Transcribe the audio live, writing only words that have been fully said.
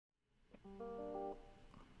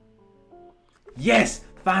Yes,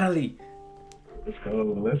 finally. Let's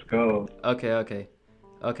go. Let's go.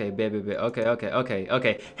 Okay, baby.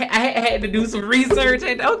 Okay. Hey, I had to do some research.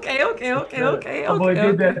 Okay. Oh boy,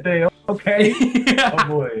 did that thing. Okay. Oh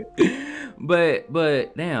boy.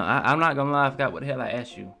 But damn, I'm not gonna lie. I forgot what the hell I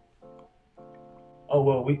asked you. Oh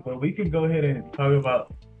well, we can go ahead and talk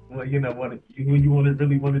about well, who you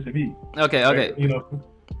really wanted to be. Okay. Right? All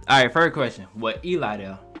right. First question. What Eli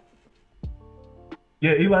there?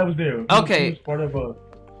 Yeah, Eli was there. Okay.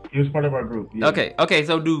 He was part of our group. Yeah. Okay.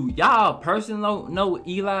 So do y'all personally know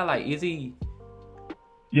Eli? Like, is he?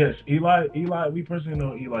 Yes, Eli. We personally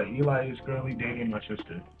know Eli. Eli is currently dating my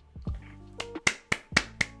sister.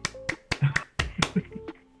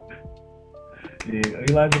 Yeah,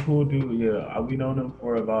 Eli's a cool dude. Yeah, we known him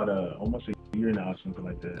for about almost a year now, something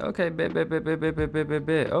like that. Okay, bet.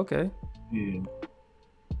 Okay. Yeah.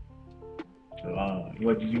 So,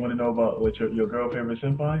 what did you want to know about? What your girl favorite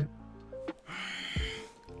senpai?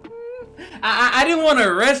 I didn't want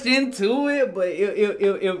to rush into it, but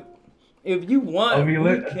if you want,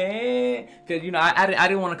 you can. Cause I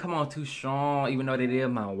didn't want to come on too strong, even though they is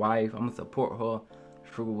my wife. I'm gonna support her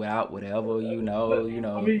throughout whatever. I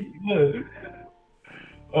mean, look.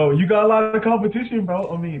 Oh, you got a lot of competition, bro.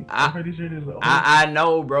 I mean, I'm pretty sure there's. I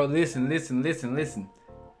know, bro. Listen. There's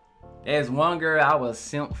one girl I was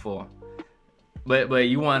simp for, but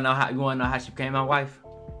you wanna know how she became my wife?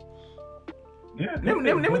 Yeah. Let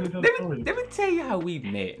me tell you how we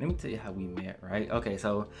met. Right? Okay,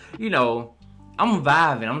 so I'm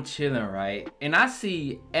vibing, I'm chilling, right? And I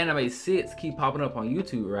see anime 6 keep popping up on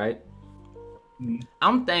YouTube, right?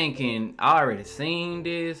 I'm thinking I already seen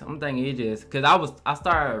this. I'm thinking it just cause I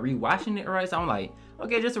started rewatching it, right? So I'm like,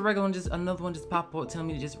 okay, just a regular one, just another one just pop up, tell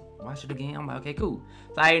me to just watch it again. I'm like, okay, cool.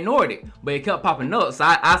 So I ignored it, but it kept popping up. So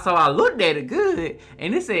I looked at it good,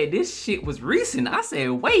 and it said this shit was recent. I said,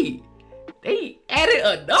 wait, they added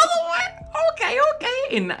another one? Okay.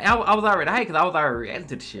 And I was already hyped because I was already reacting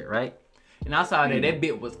to the shit, right? And I saw that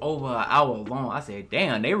bit was over an hour long. I said,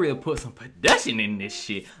 damn, they really put some production in this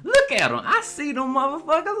shit. Look at them. I see them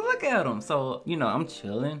motherfuckers. Look at them. So, I'm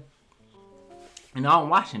chilling. And I'm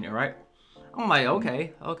watching it, right? I'm like,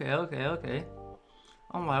 okay.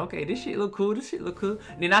 I'm like, okay, this shit look cool.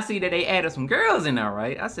 Then I see that they added some girls in there,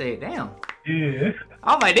 right? I said, damn. Yeah.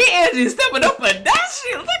 I'm like, they actually stepping up for that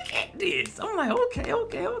shit. Look at this. I'm like, okay.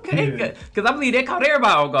 Yeah. Cause I believe they caught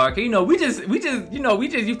everybody off guard. Cause we just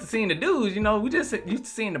used to seeing the dudes. We just used to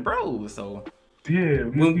seeing the bros. So yeah,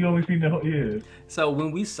 we only seen the whole, yeah. So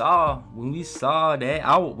when we saw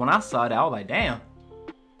that, when I saw that, I was like, damn.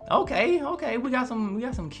 Okay, we got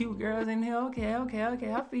some cute girls in here. Okay,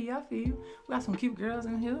 I feel you. We got some cute girls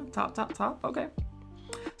in here. Top. Okay.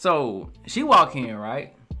 So she walked in,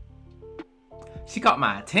 right? She caught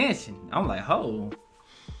my attention. I'm like, oh,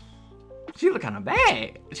 she look kind of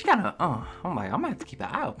bad. She kind of, I'm like, I'm gonna have to keep an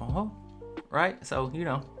eye up on her, right? So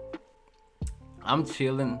I'm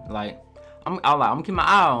chilling, like, I'm keeping my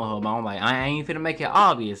eye on her, but I'm like, I ain't finna make it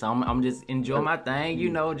obvious. I'm just enjoy my thing,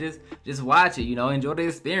 just watch it, enjoy the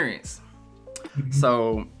experience.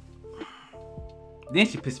 So then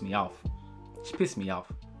she pissed me off. She pissed me the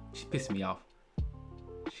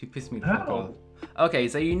fuck off. Okay,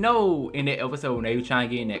 so in that episode when they were trying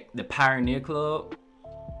to get in the Pioneer Club.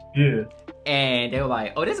 Yeah. And they were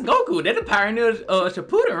like, oh, this Goku, that's the Pioneer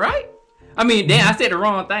Shippuden, right? I mean, then I said the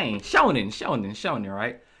wrong thing. Shonen,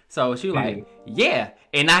 right? So she was like, yeah,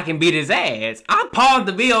 and I can beat his ass. I paused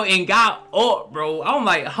the video and got up, bro. I'm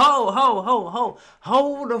like, hold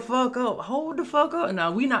the fuck up.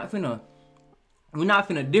 Now we not finna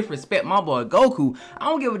disrespect my boy Goku. I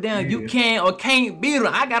don't give a damn you can or can't beat him.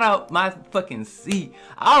 I got out my fucking seat.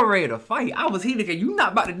 I was ready to fight. I was heated because you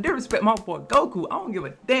not about to disrespect my boy Goku. I don't give a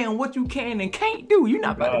damn what you can and can't do. You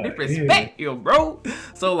not about to disrespect him, bro.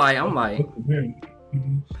 So I'm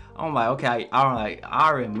like, okay, I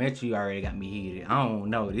already met you, already got me heated. I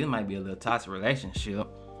don't know. This might be a little toxic relationship.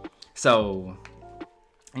 So,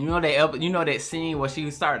 that scene where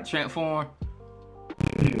she started to transform?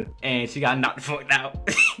 Yeah. And she got knocked the fuck out.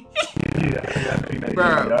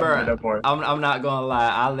 Bro, I'm not gonna lie.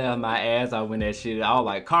 I left my ass out when that shit. I was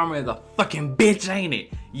like, Karma is a fucking bitch, ain't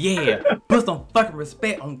it? Yeah. Put some fucking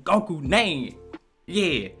respect on Goku's name.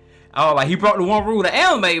 Yeah. I was like, he broke the one rule of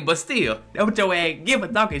anime, but still, that's what your ass give a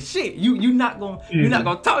talking shit. You not gonna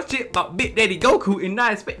talk shit about Big Daddy Goku and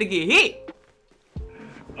not expect to get hit.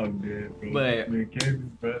 I'm dead,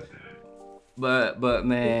 bro. But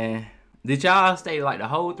man, did y'all stay like the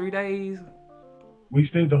whole 3 days? We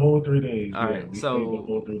stayed the whole 3 days. All right, we stayed the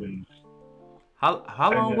whole 3 days. How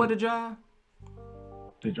long was the drive?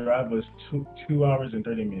 The drive was 2 hours and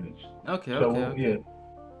 30 minutes. Okay, okay, So yeah, okay.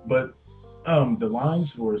 but the lines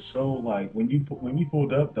were so like when you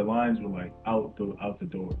pulled up, the lines were like out the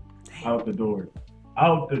door, Damn, out the door,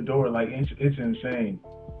 out the door. Like it's insane.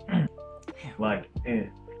 damn. Like and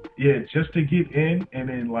yeah, just to get in and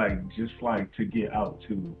then like just like to get out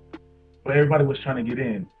too. But everybody was trying to get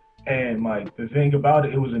in. And like the thing about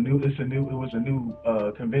it, it was a new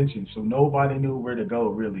convention, so nobody knew where to go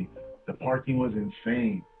really. The parking was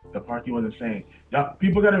insane. The parking was insane. Y'all,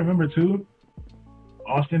 people gotta remember too,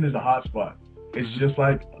 Austin is a hot spot. It's Mhm. just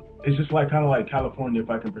like it's just like kind of like California, if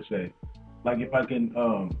I can per se. Like if I can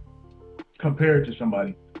compare it to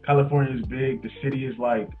somebody. California is big. The city is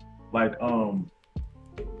like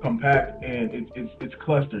compact and it's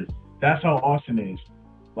clustered. That's how Austin is.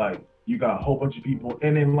 Like you got a whole bunch of people,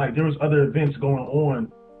 and then like there was other events going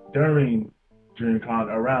on during DreamCon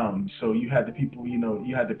around. So you had the people,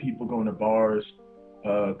 you had the people going to bars,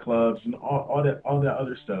 clubs, and all that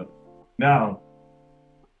other stuff. Now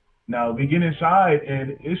now we get inside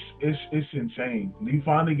and it's insane. You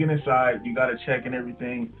finally get inside, you gotta check and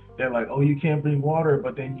everything. They're like, oh, you can't bring water,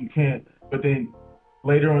 but then you can't. But then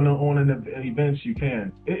later on in the events you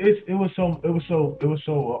can. It was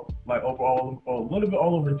so like overall a little bit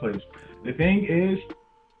all over the place. The thing is,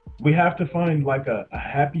 we have to find like a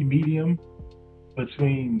happy medium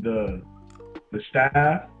between the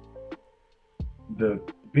staff, the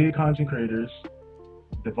big content creators,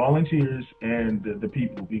 the volunteers, and the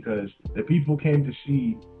people because the people came to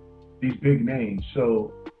see these big names.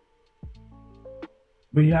 So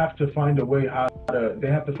we have to find a way how to they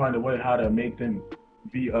have to find a way how to make them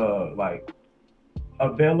be like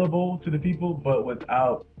available to the people, but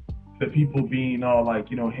without the people being all like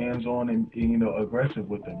hands on and aggressive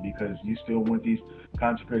with them because you still want these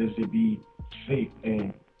content creators to be safe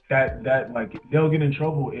and that like they'll get in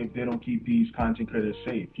trouble if they don't keep these content creators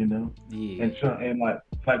safe, Yeah, and so and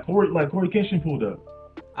like Corey Kenshin pulled up.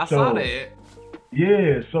 I saw So that.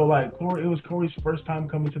 yeah, so like Corey, it was Corey's first time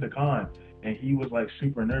coming to the con, and he was like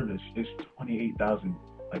super nervous. It's 28,000,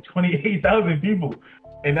 like 28,000 people,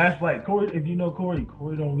 and that's like Corey. If you know Corey,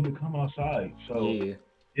 Corey don't really come outside. So Yeah.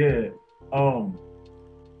 yeah, um,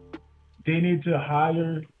 they need to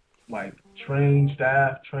hire like trained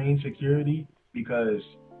staff, trained security because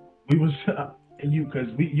we was and you because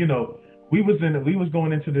we was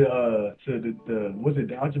going into the to the was it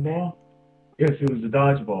dodgeball? Yes, it was the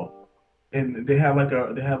dodgeball and they had like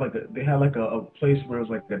a place where it was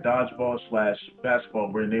like a dodgeball slash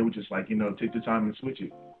basketball where they would just like take the time and switch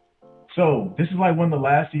it. So this is like one of the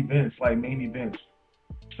last events, like main events.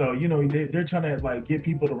 So they're trying to like get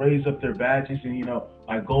people to raise up their badges and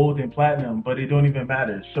like gold and platinum, but it don't even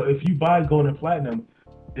matter. So if you buy gold and platinum,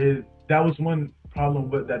 that was one problem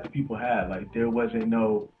with that the people had. Like there wasn't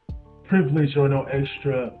no privilege or no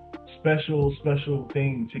extra special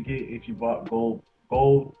thing to get if you bought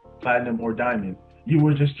gold, platinum, or diamond. You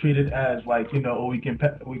were just treated as like a weekend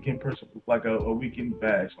person, like a weekend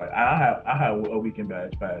badge. Like I have a weekend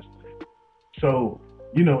badge pass. So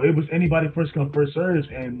it was anybody first come first serves,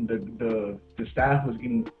 and the staff was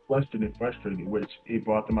getting flustered and frustrated, which it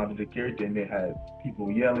brought them out of the character, and they had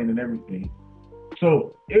people yelling and everything.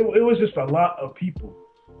 So it was just a lot of people.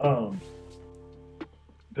 Um,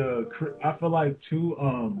 I feel like too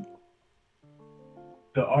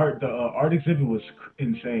the art exhibit was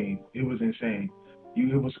insane. It was insane.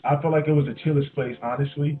 It was I felt like it was the chillest place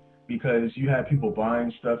honestly because you had people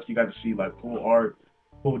buying stuff. You got to see like cool art,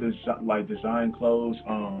 like design clothes.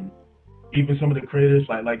 Even some of the creators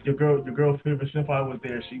like your girl favorite senpai was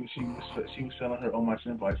there. She was selling her Oh My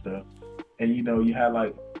Senpai stuff, and you had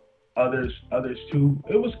like others too.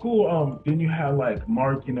 It was cool. Then you had like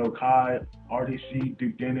Mark, Kai, RDC,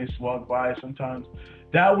 Duke Dennis walk by sometimes.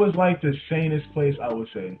 That was like the sanest place I would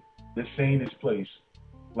say. The sanest place.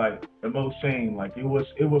 Like the most sane. Like it was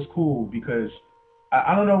cool because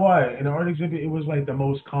I don't know why. In the art exhibit it was like the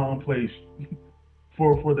most calm place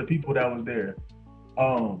for the people that was there.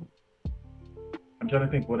 Um I'm trying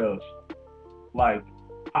to think what else. Like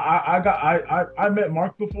I met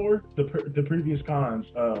Mark before the previous cons.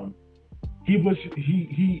 He was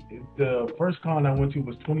he the first con I went to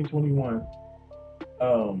was 2021.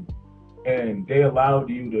 Um, and they allowed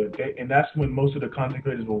you and that's when most of the content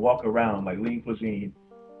creators would walk around like Lean Cuisine,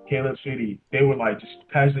 Caleb City. They were like just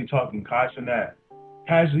casually talking, Kai Sinat,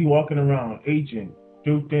 casually walking around, Agent,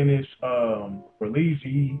 Duke Dennis,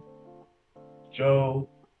 Berlizzi, Joe,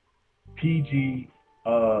 PG,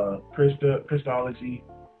 Christology,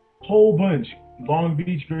 whole bunch, Long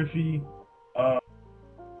Beach Griffey, uh,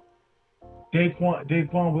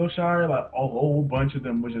 Daquan Wilshire, like a whole bunch of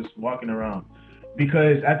them were just walking around.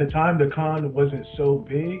 because at the time the con wasn't so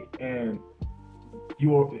big, and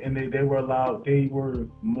they were allowed, they were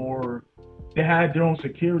more, they had their own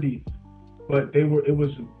security, but it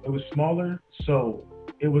was smaller, so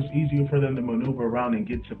it was easier for them to maneuver around and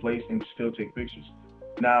get to place and still take pictures.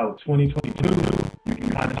 Now 2022, you can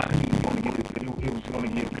kind of see it was going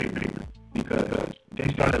to get bigger because they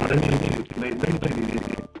started limiting it.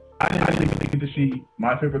 I didn't actually get to see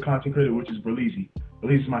my favorite content creator, which is Berleezy.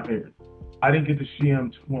 Berleezy is my favorite. I didn't get to see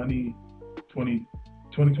him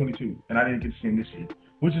 2022, and I didn't get to see him this year,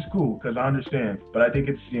 which is cool because I understand. But I did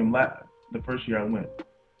get to see him the first year I went.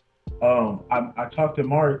 I talked to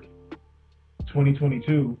Mark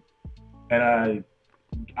 2022, and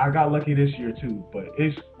I got lucky this year too. But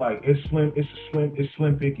it's slim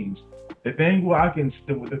pickings. The thing where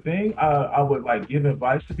the thing I would like give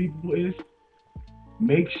advice to people is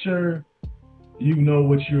make sure you know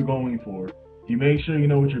what you're going for. You make sure you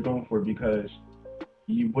know what you're going for because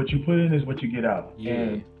what you put in is what you get out. Yeah.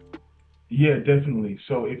 And yeah, definitely.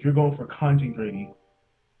 So if you're going for content creating,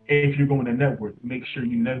 if you're going to network, make sure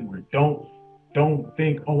you network. Don't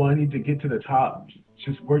think, oh, I need to get to the top.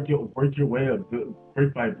 Just work your way up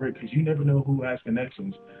brick by brick, because you never know who has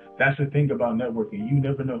connections. That's the thing about networking. You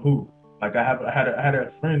never know who. Like I had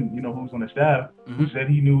a friend, you know, who was on the staff, who said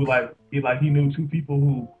he knew he knew two people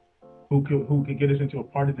who could get us into a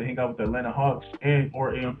party to hang out with the Atlanta Hawks and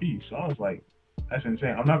or AMP. So I was like, that's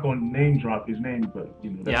insane. I'm not going to name drop his name, but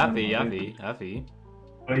you know, that's Yeah, I feel.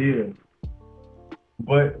 But yeah,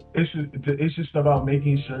 but it's just about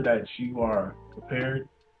making sure that you are prepared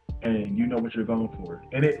and you know what you're going for.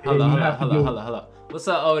 And Hold on. What's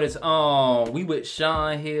up, Otis? We with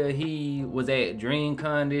Sean here. He was at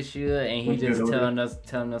DreamCon this year, and he just telling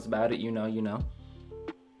us about it. You know.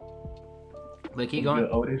 But keep going.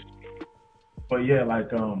 Good, Otis. But yeah, like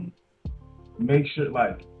make sure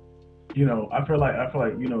like you know I feel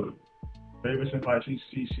like you know Favorite Senpai,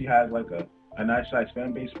 she has like a nice size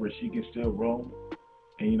fan base where she can still roam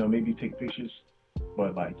and you know maybe take pictures.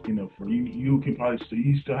 But like you know, for you can probably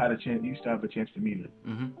you still had a chance. You still have a chance to meet her.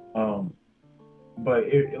 But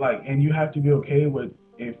and you have to be okay with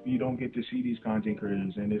if you don't get to see these content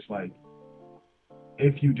creators, and it's like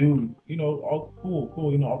if you do, you know, all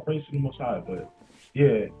cool, you know, all praise to the Most High. But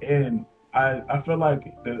yeah, and I feel like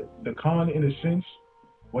the con in a sense,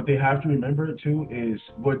 what they have to remember too is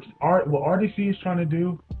what RDC is trying to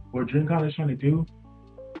do, what DreamCon is trying to do.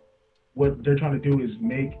 What they're trying to do is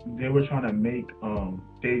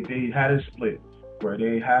they had a split where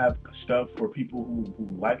they have stuff for people who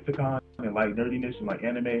like the con and like nerdiness and like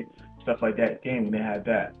anime stuff like that game, and they had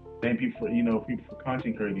that. Then people for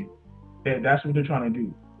content creating, that's what they're trying to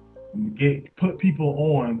do. Put people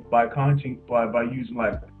on by content by using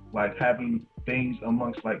like having things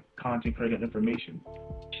amongst like content creating information.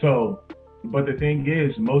 So, but the thing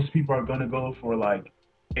is, most people are gonna go for like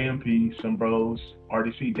AMP, some bros,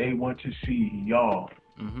 RDC. They want to see y'all.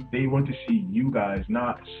 They want to see you guys,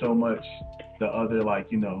 not so much the other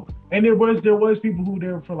like you know. And there was people who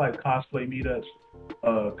there for like cosplay meetups,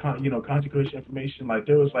 content creation information. Like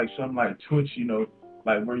there was like some like Twitch, you know,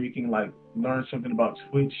 like where you can like learn something about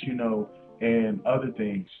Twitch, you know, and other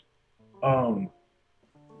things.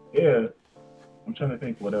 Yeah, I'm trying to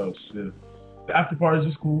think what else. The after parties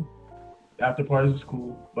is cool. After parties is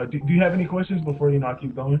cool. But do you have any questions before you know I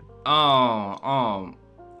keep going?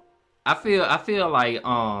 I feel like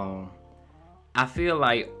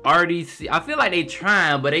RDC. I feel like they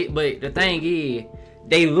trying, but the thing is,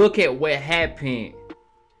 they look at what happened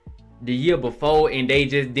the year before, and they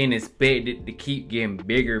just didn't expect it to keep getting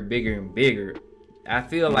bigger, and bigger. I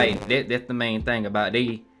feel like that's the main thing about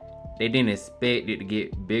they didn't expect it to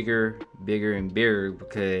get bigger, and bigger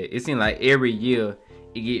because it seemed like every year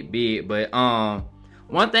it get big. But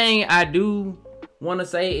one thing I do want to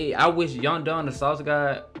say, I wish Young Don the Sauce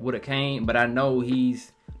God would have came, but I know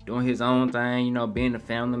he's doing his own thing, you know, being a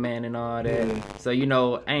family man and all that. So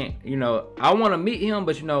I want to meet him,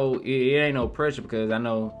 but you know, it ain't no pressure because I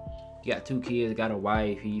know he got 2 kids, got a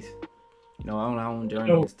wife. He's on his own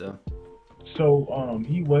journey and stuff. So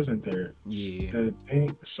he wasn't there. Yeah. The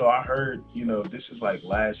thing, so I heard, you know, this is like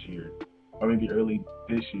last year or maybe early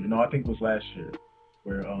this year. No, I think it was last year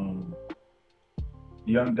where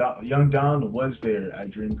Young Don was there at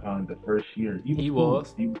DreamCon the first year. He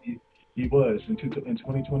was. He was in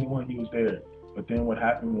 2021. He was there, but then what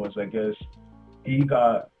happened was I guess he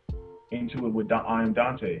got into it with I Am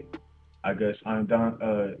Dante. I guess I'm Don.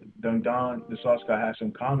 Don the Sauce Guy had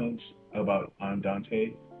some comments about I Am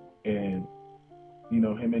Dante, and you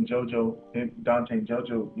know him and Dante and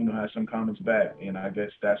JoJo, you know, had some comments back, and I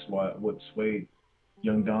guess that's what swayed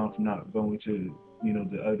Young Don from not going to, you know,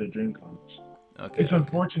 the other DreamCons. Okay, it's okay.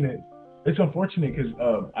 unfortunate. It's unfortunate because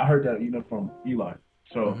I heard that from Eli.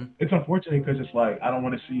 So Mhm. it's unfortunate because it's like I don't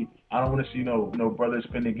want to see no brothers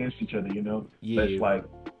spin against each other. Let's Yeah. like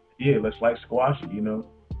let's like squash it.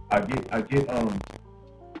 I get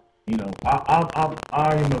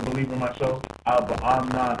I am a believer myself. But I'm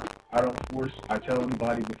not. I don't force. I tell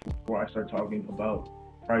anybody before I start talking about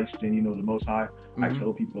Christ and the Most High. I Mhm.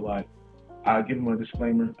 tell people like I give them a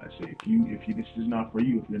disclaimer. I say if you this is not for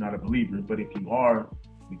you if you're not a believer, but if you are,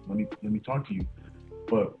 let me talk to you.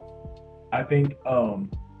 But I think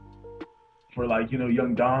for like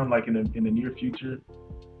young Don, like in the near future,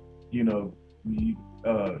 you know you,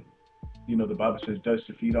 uh the Bible says dust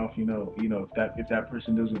to feed off. If that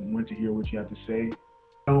person doesn't want to hear what you have to say,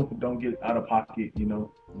 don't get out of pocket.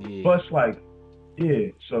 Yeah. Plus like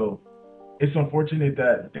so it's unfortunate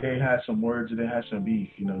that they had some words and they had some beef.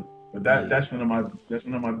 But Yeah. that's none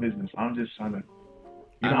of my business. I'm just trying to.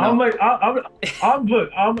 I I'm know. like I'm look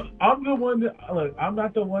I'm the one that look I'm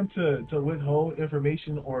not the one to withhold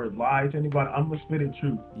information or lie to anybody. I'm gonna spit it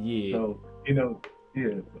truth. Yeah. So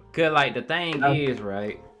yeah, Cause like the thing that's, is,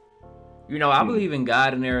 right? I yeah, believe in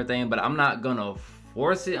God and everything, but I'm not gonna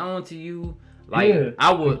force it onto you. Like yeah,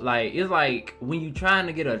 I would like it's like when you trying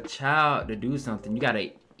to get a child to do something, you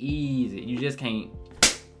gotta ease it. You just can't,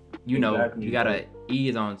 you exactly, gotta bro.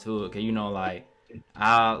 ease onto it. Cause like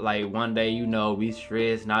I like one day, we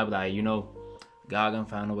stressed and I be like, God gonna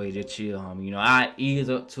find a way to chill, homie. I ease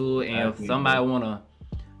up to it, and if Exactly, somebody bro. wanna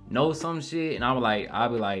know some shit, and I'll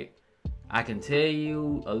be like, I can tell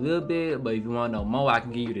you a little bit, but if you want to know more, I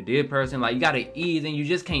can give you the dead person. Like you gotta ease, and you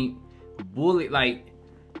just can't bully. Like,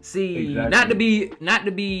 see, Exactly. not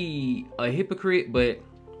to be a hypocrite, but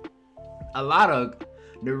a lot of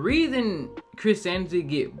the reason Christianity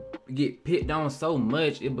get picked on so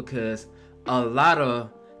much is because a lot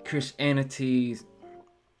of Christianities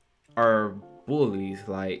are bullies.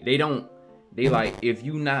 Like they like if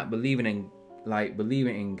you not believing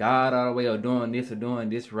in God all the way or doing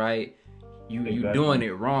this right, you doing Exactly.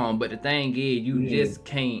 it wrong. But the thing is, you Yeah, just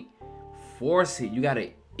can't force it. You gotta.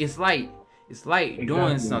 It's like doing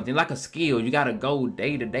exactly. something like a skill. You gotta go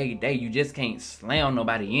day to day, day. You just can't slam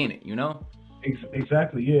nobody in it.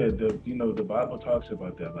 Exactly. Yeah, the Bible talks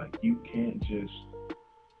about that. Like you can't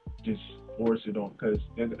just force it on because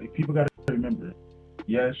people got to remember.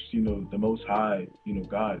 Yes, the Most High,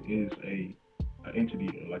 God is a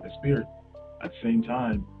entity like a spirit. At the same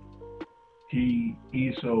time, he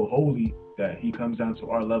is so holy that he comes down to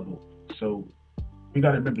our level. So we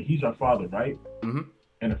got to remember he's our father, right? Mhm.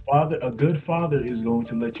 And a good father is going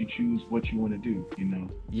to let you choose what you want to do.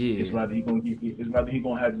 It's Yeah. rather he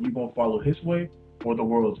gonna have you gonna follow his way or the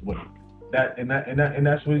world's way.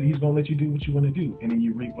 That's what he's gonna let you do what you want to do, and then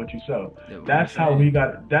you reap what you sow. That's what I'm That's how we saying.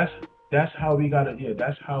 got. That's how we gotta. Yeah,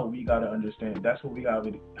 that's how we gotta understand. That's what we got.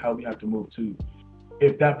 How we have to move to.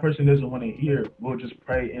 If that person doesn't want to hear, we'll just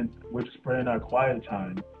pray in our quiet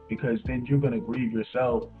time because then you're gonna grieve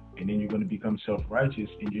yourself, and then you're gonna become self-righteous,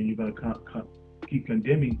 and then you're gonna keep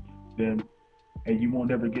condemning them, and you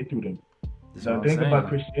won't ever get through them. That's what The I'm thing about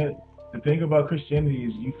saying. Christianity, the thing about Christianity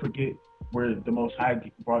is you forget where the Most High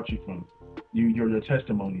brought you from. Your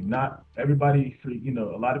testimony. Not everybody. A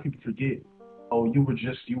lot of people forget. Oh, you were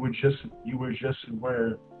just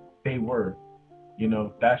where they were.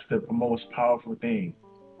 That's the most powerful thing.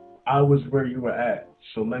 I was where you were at,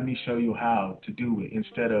 so let me show you how to do it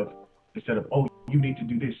instead of oh you need to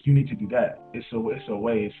do this, you need to do that. It's a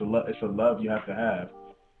way, it's a love you have to have.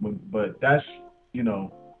 But that's you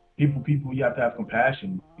know people you have to have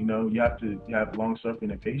compassion. You have long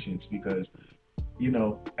suffering and patience because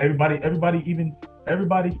everybody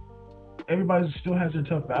everybody still has their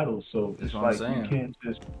tough battles. So That's it's what I'm like saying.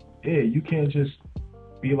 you can't just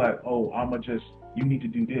be like, oh, I'ma just you need to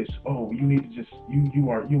do this. Oh, you need to just you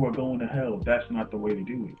are going to hell. That's not the way to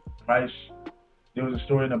do it. Christ, there was a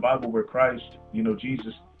story in the Bible where Christ,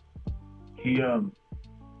 Jesus, he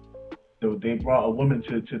they brought a woman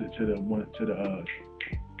to the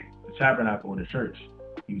tabernacle or the church.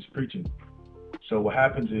 He was preaching. So what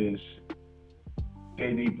happens is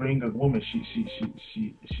they bring a woman. She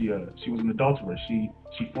was an adulterer. She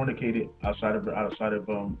fornicated outside of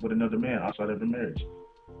with another man outside of her marriage.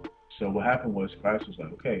 So what happened was Christ was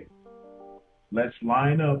like, okay, let's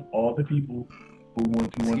line up all the people who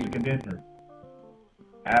want to Excuse me. condemn her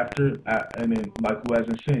and then like who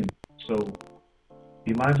hasn't sinned. So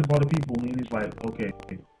he lines up all the people and he's like, okay,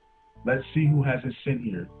 let's see who hasn't sinned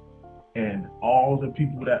here. And all the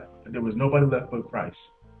people that there was nobody left but Christ.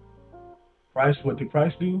 What did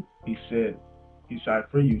Christ do? He said, I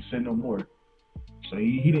free you, sin no more. So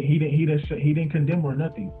he didn't condemn her or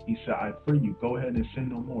nothing. He said, I free you, go ahead and sin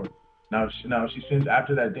no more. Now if she sins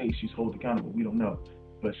after that date, she's held accountable. We don't know.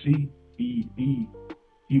 But see, he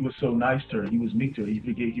was so nice to her. He was meek to her.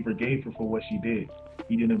 He forgave her for what she did.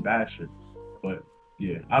 He didn't bash her. But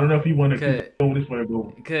yeah, I don't know if you want to keep going this way,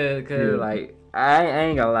 bro. Cause Yeah, like I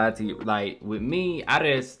ain't gonna lie to you. Like with me, I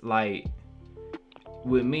just like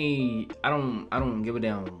with me, I don't give a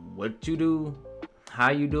damn what you do,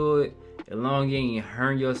 how you do it. As long as you ain't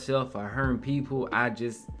hurting yourself or hurting people, I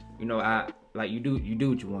just I like you do what you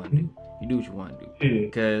want to do. You do what you want to do. yeah,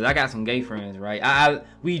 Cause I got some gay friends, right?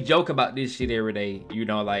 We joke about this shit every day.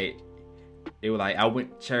 Like they were like, I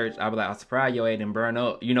went to church. I was like, I'm surprised your head didn't burn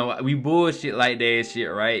up. We bullshit like that and shit,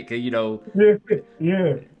 right? Cause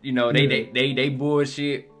yeah, they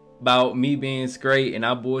bullshit about me being straight and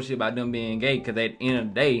I bullshit about them being gay. Cause at the end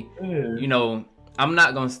of the day, yeah. I'm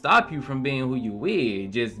not gonna stop you from being who you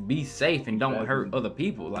is. Just be safe and don't Exactly. hurt other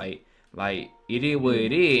people. Like it is what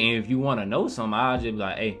it is. And if you want to know something, I'll just be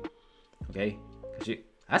like, hey, okay, cause shit,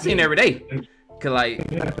 I see it every day. Cause like.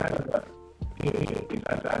 Yeah,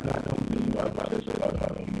 exactly. I don't mean about this about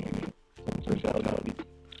how I mean sexuality.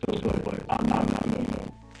 So, but I'm not,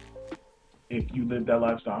 if you live that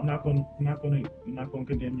lifestyle, I'm not gonna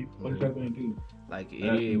condemn you. What is that gonna do? Like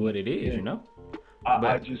it is what it is, yeah.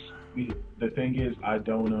 But The thing is, I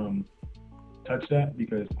don't touch that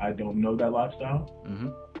because I don't know that lifestyle.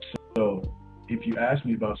 So if you ask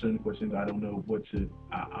me about certain questions, I don't know what to.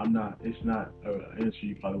 I'm not. It's not an answer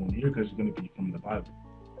you probably want to hear because it's gonna be from the Bible.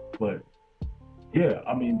 But yeah,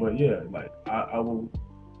 like I will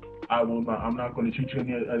not. I'm not going to treat you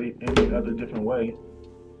any other different way.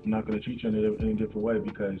 I'm not going to treat you in any different way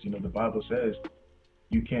because the Bible says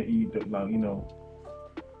you can't eat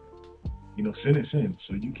sin is sin.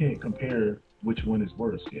 So you can't compare which one is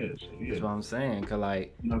worse. Yeah, so yeah. That's what I'm saying. Cause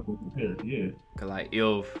like you're not going to compare. Yeah. Cause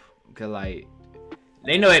like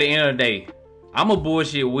they know at the end of the day, I'm a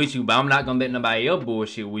bullshit with you, but I'm not gonna let nobody else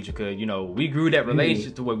bullshit with you. Cause we grew that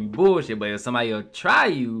relationship to where we bullshit. But if somebody else try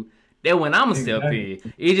you, then when I'm a step in,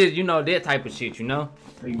 it's just that type of shit.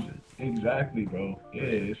 Exactly, bro. Yeah,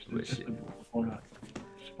 it's just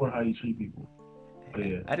for how you treat people.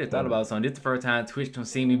 Yeah. I just thought about something. This the first time Twitch don't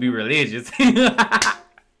see me be religious. This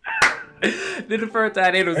the first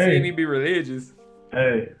time they don't see me be religious.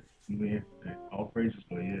 Hey, man, all praises,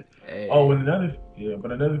 but yeah. Hey. Oh, and another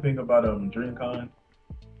thing about DreamCon,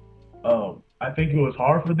 I think it was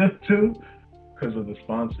hard for them too, because of the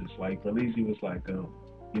sponsors. Like Berlizzi was like,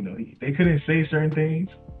 they couldn't say certain things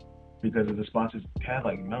because of the sponsors. Had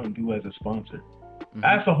like Mountain Dew as a sponsor.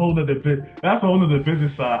 That's a whole other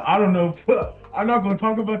business side. I don't know. I'm not gonna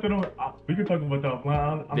talk about that. We can talk about that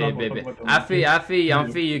offline. I'm not gonna talk about that. I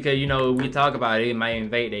feel you, cause we talk about it might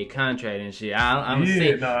invade their contract and shit.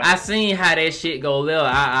 I seen how that shit go little.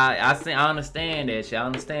 I understand that shit.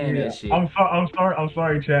 That shit. I'm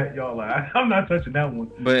sorry, chat, y'all. Like, I'm not touching that one.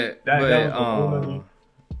 But that was a whole other.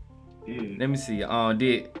 Yeah. Let me see.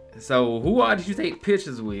 So who all did you take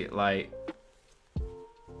pictures with? Like.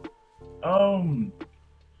 I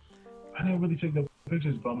didn't really take the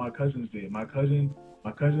pictures, but my cousins did. My cousins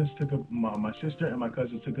took my sister and my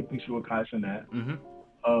cousins took a picture with Kai Sinat.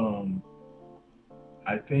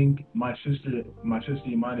 I think my sister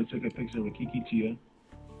Imani took a picture with Kiki Tia.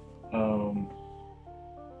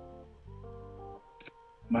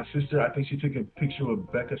 My sister, I think she took a picture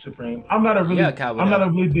with Becca Supreme. I'm not a really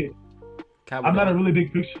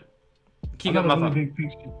big picture. Keep going, my phone. Big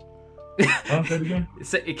picture. Say it again.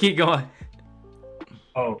 Keep going.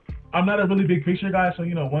 Oh, I'm not a really big picture guy, so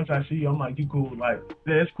once I see you, I'm like, you cool, like,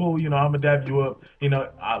 yeah, it's cool, I'm gonna dab you up,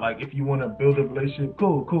 I like if you want to build a relationship,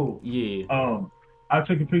 cool. Yeah. I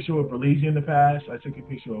took a picture with Berlizzi in the past. I took a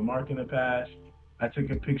picture with Mark in the past. I took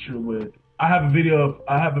a picture with. I have a video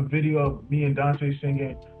of me and Dante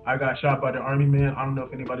singing "I Got Shot by the Army Man." I don't know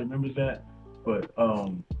if anybody remembers that, but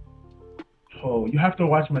you have to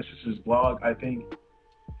watch my sister's blog. I think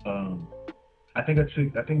we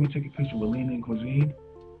took a picture with Lean In Cuisine.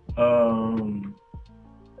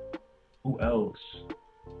 Who else?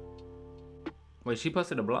 Wait, she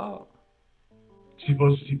posted a blog? She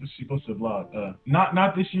posted a blog.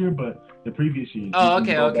 Not this year, but the previous year. Oh,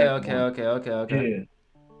 okay. Yeah.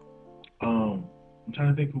 I'm trying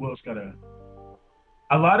to think who else got a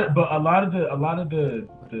lot of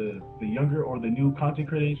the younger or the new content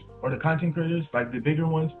creators or the content creators, like the bigger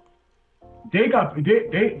ones.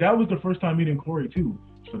 That was the first time meeting Corey too.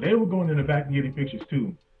 So they were going in the back and getting pictures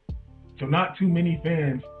too. So not too many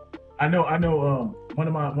fans. I know one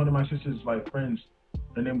of my sister's like friends,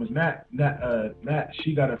 her name was Nat,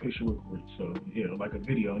 she got a picture with Corey. So yeah, like a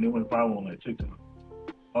video, and it went viral on like TikTok.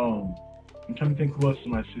 I'm trying to think who else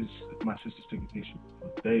my sisters took a picture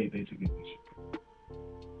with. They took a picture.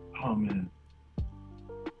 Oh man.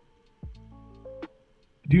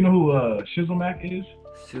 Do you know who Shizzle Mac is?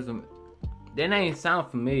 Shizzle. That name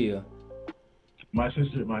sound familiar. My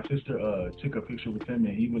sister took a picture with him,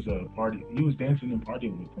 and he was dancing and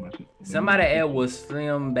partying with my sister. Somebody else was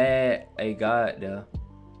Slim Bad a God there.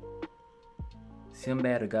 Slim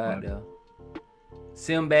Bad a God there.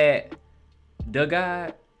 Slim Bad the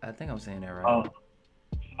God. I think I'm saying that right.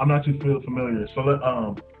 I'm not too familiar.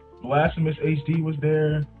 So Blasphemous HD was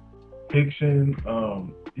there. Fiction.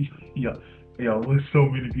 Yeah, with so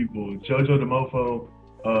many people. JoJo the Mofo.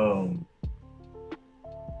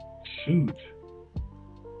 Shoot.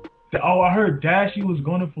 Oh, I heard Dashy was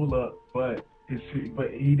gonna pull up, but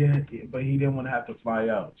he didn't want to have to fly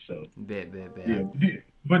out. So Bet. yeah.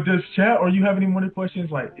 But does chat or you have any more questions?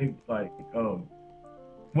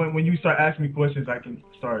 When you start asking me questions, I can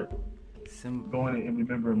start going and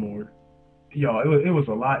remembering more. Yo, it was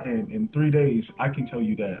a lot in 3 days. I can tell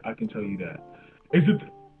you that. Is it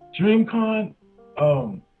DreamCon?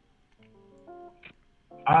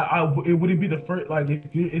 It would it be the first, like, if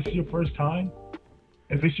it's your first time?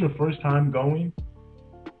 If it's your first time going,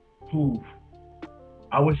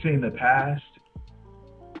 I would say in the past,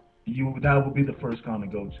 that would be the first con to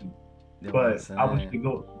go to. But I would say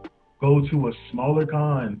go to a smaller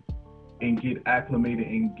con and get acclimated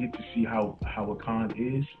and get to see how a con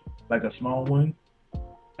is, like a small one,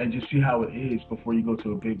 and just see how it is before you go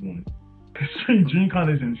to a big one. Cause DreamCon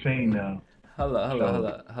is insane now.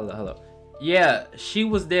 Hello. Yeah, she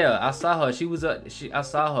was there. I saw her. I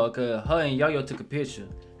saw her because her and Yo-Yo took a picture.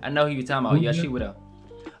 I know who you talking about. Yeah, she was there.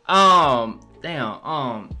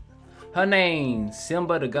 Her name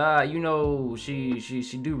Simba the God. You know, she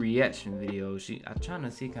do reaction videos. I'm trying to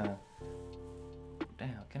see kind of.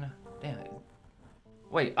 Damn.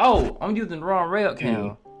 Wait. Oh, I'm using the wrong rail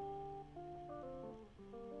cam.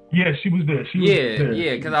 Yeah, she was there.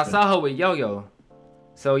 Yeah, because I saw her with Yo-Yo.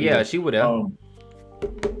 So yeah, she was there.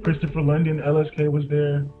 Christopher London, LSK was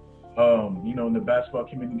there. In the basketball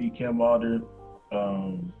community, Cam Wilder,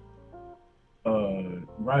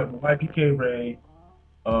 YPK Ray,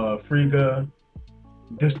 Friga,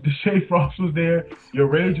 Deshae Frost was there. Your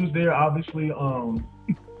Rage was there, obviously.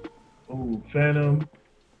 Phantom.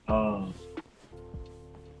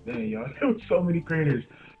 Man, y'all, there were so many creators.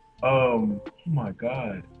 Oh my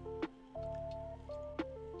God.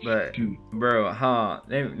 But bro,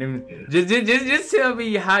 just tell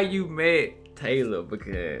me how you met Taylor,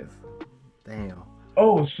 because damn.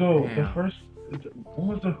 Oh, so when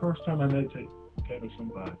was the first time I met Taylor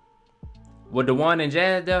somebody? With the one in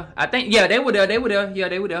Jazz there? I think they were there. Yeah,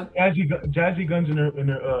 they were there. Jazzy Guns and her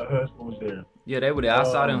husband was there. Yeah, they were there. I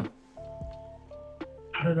saw them.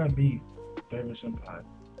 How did I meet Taylor Senpai?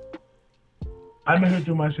 I met her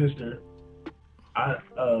through my sister.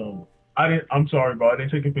 I'm sorry, bro. I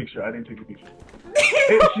didn't take a picture.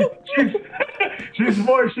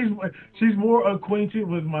 She's more acquainted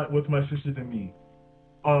with my sister than me.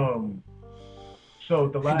 So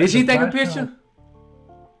the last. Did she take a picture?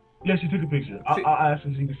 Yeah, she took a picture. I'll ask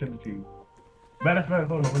if she can send it to you. Matter of fact,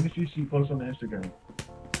 hold on. Let me see if she posts on the Instagram.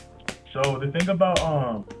 So the thing about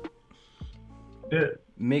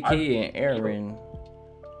Mickey and Aaron.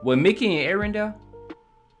 Was Mickey and Aaron there?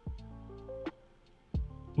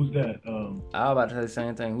 Who's that? I was about to say the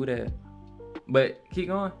same thing. Who that? But keep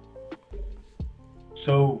going.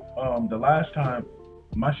 So the last time,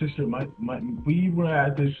 my sister, we were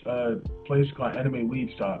at this place called Anime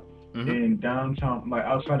Weed Stop in downtown, like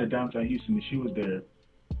outside of downtown Houston, and she was there.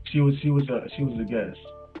 She was a guest.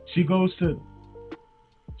 She goes to.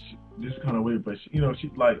 This is kind of weird, but she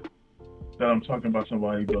like that. I'm talking about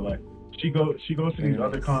somebody, but like she goes to these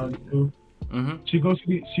other cons too. She goes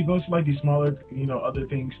to like these smaller, other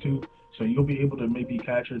things too. So you'll be able to maybe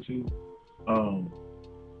catch her too.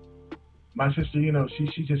 My sister,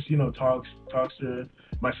 she just, talks to her.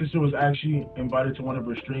 My sister was actually invited to one of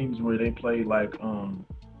her streams where they played like, Mario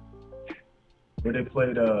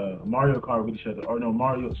Kart with each other, or no,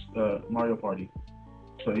 Mario Party.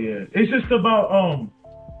 So yeah, it's just about,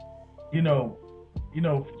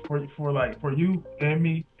 for you and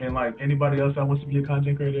me and like anybody else that wants to be a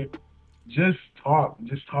content creator, just talk,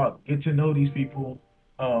 get to know these people.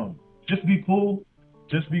 Just be cool.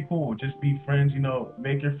 Just be friends,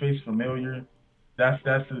 make your face familiar. That's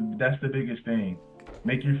the biggest thing.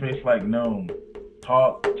 Make your face like known.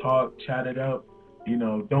 Talk, chat it up.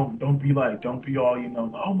 Don't be all,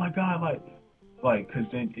 oh my God, like, cause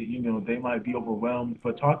then, they might be overwhelmed,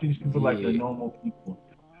 but talk to these people like they're normal people.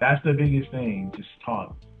 That's the biggest thing. Just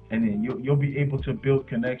talk. And then you'll be able to build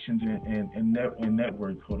connections and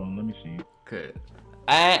network. Hold on, let me see. Good.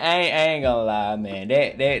 I ain't gonna lie, man.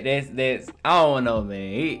 That's I don't know,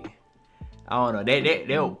 man. I don't know.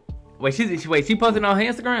 That wait, she posted on her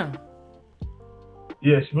Instagram?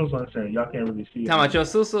 Yeah, she posted on Instagram. Y'all can't really see it. Talking about your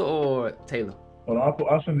sister or Taylor? Hold on,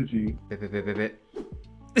 I'll send it to you.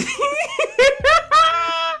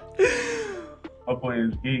 I'll play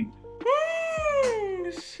his geek.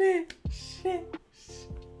 Shit.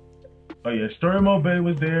 Oh yeah, Story Mode Bay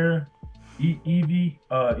was there. Evie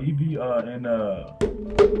and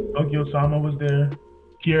Tokyo Sama was there.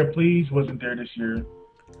 Kiera Please wasn't there this year.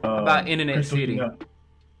 About Internet Crystal City. Tina.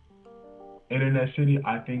 Internet City,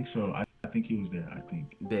 I think so. I think he was there. I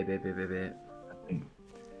think. Bet. I think.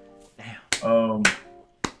 Damn. I'm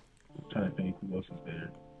trying to think who else is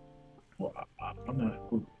there. Well, I'm not.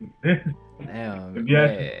 Damn.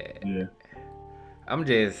 Yeah. I'm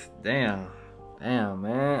just damn,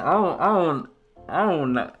 man. I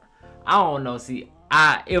don't know. See,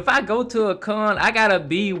 if I go to a con, I gotta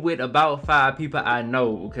be with about 5 people I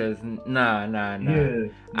know because nah. Yeah.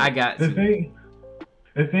 I got the to.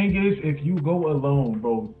 The thing is, if you go alone,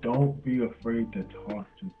 bro, don't be afraid to talk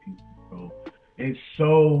to people, bro. It's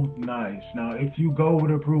so nice. Now, if you go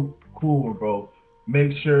with a group, cool, bro.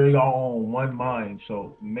 Make sure y'all on one mind.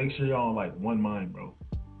 So make sure y'all on like one mind, bro.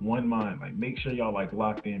 One mind. Like make sure y'all like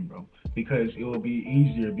locked in, bro. Because it will be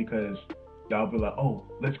easier because y'all be like, oh,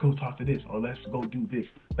 let's go talk to this or let's go do this.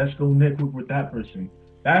 Let's go network with that person.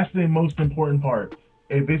 That's the most important part.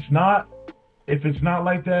 If it's not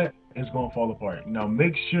like that, it's gonna fall apart. Now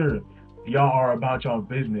make sure y'all are about y'all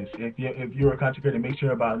business. If you're a content creator, make sure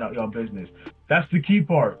you're about y'all business. That's the key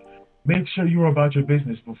part. Make sure you're about your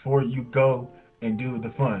business before you go and do the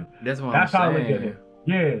fun. That's how I look at it.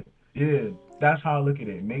 Yeah. That's how I look at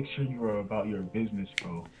it. Make sure you are about your business,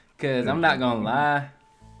 bro. Cause I'm not gonna lie.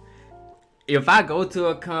 If I go to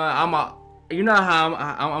a con, you know how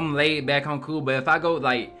I'm laid back, I'm cool. But if I go,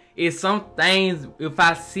 like, it's some things. If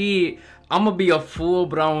I see it, I'm gonna be a full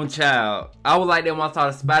blown child. I was like that when I saw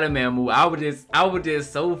the Spider-Man movie. I was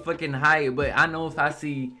just so fucking hyped. But I know if I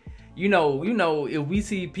see, you know, if we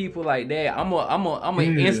see people like that, I'm gonna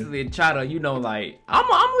instantly try to, like, I'm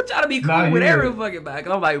gonna try to be cool with every fucking back.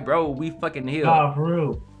 I'm like, bro, we fucking here. Nah, for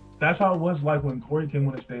real. That's how it was like when Corey came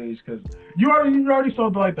on the stage, cause you already saw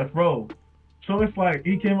the throw. So it's like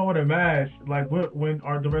he came out with a mask, like when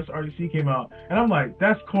the rest of RDC came out, and I'm like,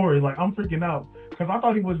 that's Corey. Like I'm freaking out, cause I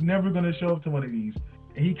thought he was never gonna show up to one of these.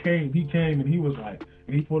 And he came, and he was like,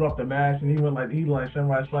 and he pulled off the mask, and he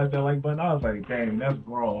samurai sliced that like button. I was like, dang, that's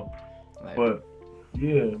raw. Like, but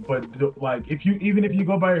like even if you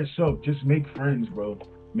go by yourself, just make friends, bro.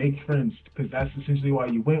 Make friends, cause that's essentially why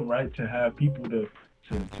you went, right? To have people that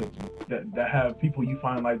have people you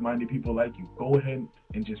find like-minded people like you. Go ahead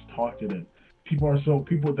and just talk to them.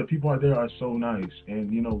 The people out there are so nice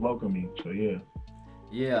and welcoming. So yeah.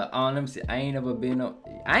 Yeah, let me see. I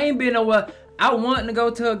ain't been nowhere. I want to go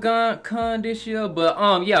to a con this year, but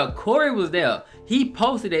yeah, Corey was there. He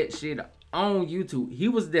posted that shit on YouTube. He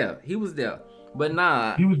was there. But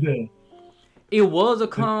nah. He was there. It was a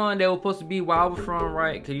con that was supposed to be where I was from,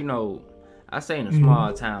 right? Cause I stay in a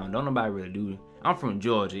small town. Don't nobody really do it. I'm from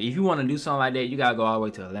Georgia. If you want to do something like that, you gotta go all the way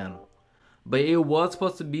to Atlanta. But it was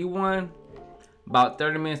supposed to be one about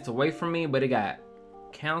 30 minutes away from me, but it got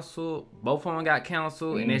canceled. Both of them got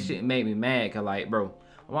canceled, and that shit made me mad. Cause like, bro,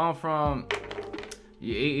 where I'm from,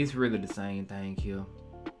 it's really the same thing here.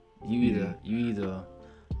 You either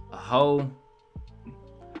a hoe,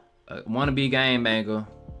 a wannabe gangbanger,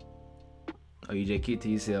 or you just keep to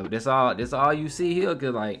yourself. That's all you see here.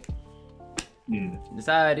 Cause like, that's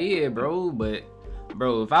how it is, bro. But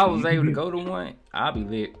bro, if I was able to go to one, I'll be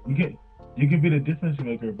lit. You can be the difference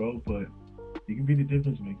maker, bro. But you can be the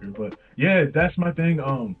difference maker. But yeah, that's my thing.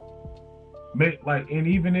 And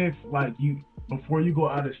even if before you go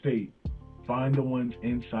out of state, find the ones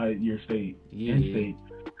inside your state, in-state,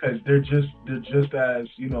 because they're just as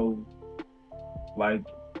like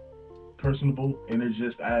personable, and they're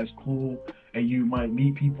just as cool. And you might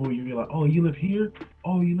meet people, you'll be like, oh, you live here?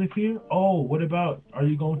 Oh, you live here? Oh, what about, are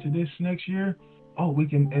you going to this next year? Oh, we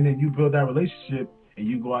can, and then you build that relationship, and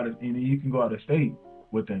you go out of, and you can go out of state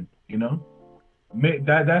with them,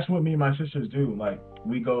 That's what me and my sisters do. Like,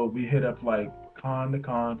 we hit up like con to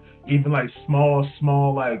con, even like small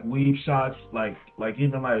like weave shots, like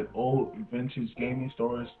even like old vintage gaming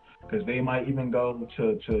stores, because they might even go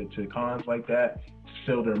to cons like that to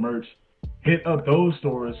sell their merch. Hit up those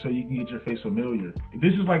stores so you can get your face familiar.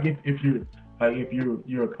 This is like if you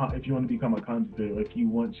want to become a content creator, if you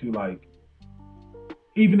want to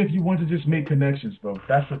even if you want to just make connections, bro.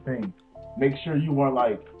 That's the thing. Make sure you are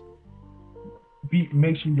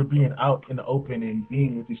make sure you're being out in the open and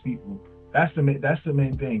being with these people. That's the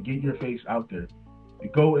main thing. Get your face out there. You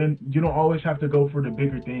go in. You don't always have to go for the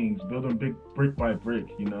bigger things. Build them big brick by brick.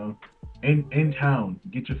 You know, in town.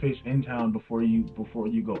 Get your face in town before you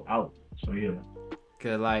go out. So yeah.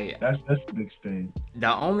 Cause like that's the big thing.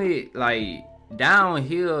 The only like down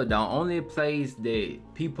here, the only place that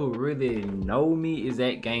people really know me is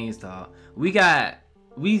at GameStop. We got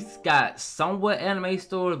somewhat anime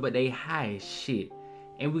stores, but they high as shit.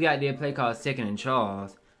 And we got that place called Second and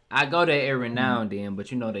Charles. I go there every now and then,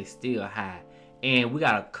 but you know they still high. And we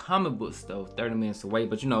got a comic book store 30 minutes away,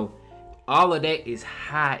 but you know all of that is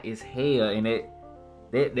high as hell. And that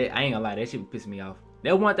I ain't gonna lie, that shit would piss me off.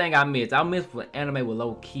 That one thing I missed. I missed when anime was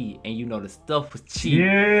low key, and you know the stuff was cheap.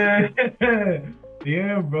 Yeah,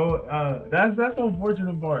 yeah, bro. That's the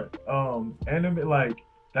unfortunate part. Anime, like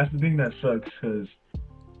that's the thing that sucks, cause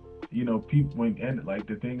you know people like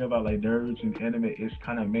the thing about like nerds and anime is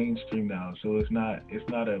kind of mainstream now, so it's not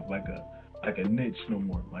like a niche no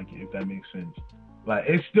more. Like if that makes sense. Like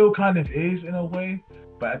it still kind of is in a way,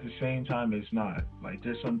 but at the same time it's not. Like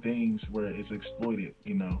there's some things where it's exploited,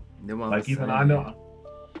 you know. Like even I know.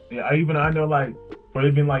 Yeah, I know like, or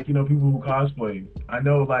even like, you know, people who cosplay. I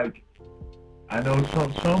know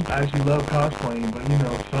some actually love cosplaying, but you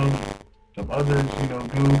know, some others, you know,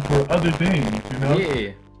 do for other things, you know?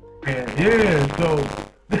 Yeah. And yeah, so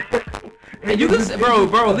and you can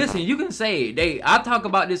bro, listen, you can say it. I talk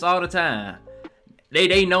about this all the time.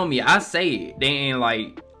 They know me. I say it. They ain't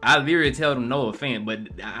like I literally tell them no offense, but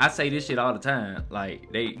I say this shit all the time.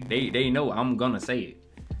 Like they know I'm gonna say it.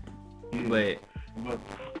 Yeah.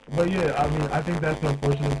 But yeah, I mean, I think that's the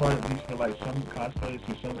unfortunate part, at least for like some cosplayers,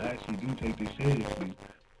 and some actually do take this seriously.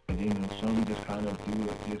 But you know, some just kind of do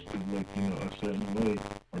it just to look, you know, a certain way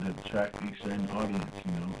or to attract a certain audience,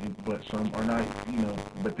 you know. But some are not, you know.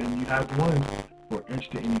 But then you have ones who are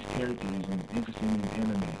interested in these characters and interested in these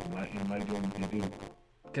anime, and like doing what they do.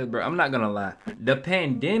 Cause bro, I'm not gonna lie, the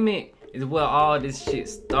pandemic is where all this shit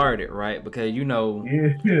started, right? Because you know,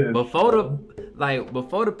 before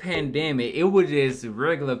the pandemic, it was just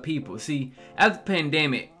regular people. See, after the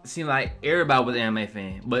pandemic, it seemed like everybody was an anime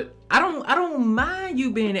fan. But I don't mind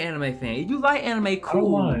you being an anime fan. If you like anime,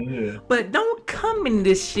 cool. I don't mind, yeah. But don't come in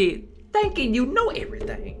this shit thinking you know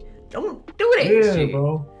everything. Don't do that shit. Yeah,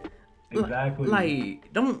 bro. Exactly.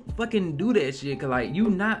 Like, don't fucking do that shit. Cause like, you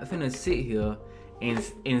not finna sit here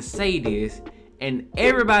and say this, and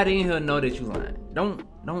everybody in here know that you lying. Don't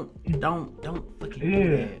fucking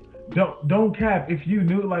do that. Don't cap. If you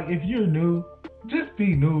new, like if you're new, just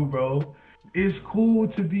be new, bro. It's cool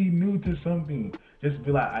to be new to something. Just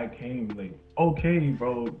be like, I came late. Okay,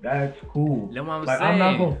 bro, that's cool. That's what I'm like, saying. I'm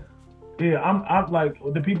not gonna. Yeah, I'm like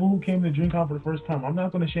the people who came to DreamCon for the first time. I'm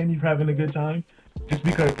not gonna shame you for having a good time, just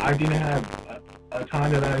because I didn't have a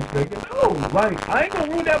time that I expected. No, like I ain't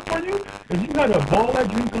gonna ruin that for you. If you had a ball at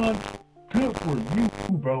DreamCon, good for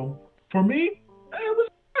you, bro. For me, it was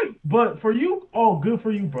great. But for you, oh, good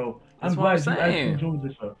for you, bro. I'm glad you actually enjoyed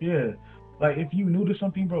yourself. Yeah. Like, if you new to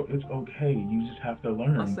something, bro, it's okay. You just have to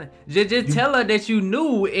learn. Just tell her that you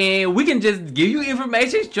knew, and we can just give you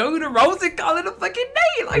information, show you the ropes, and call it a fucking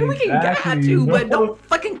day. Like, we can guide you, but don't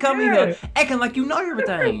fucking come in here acting like you know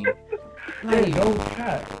everything. Like, hey, don't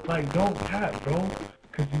cap, bro.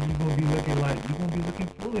 Because you're going to be looking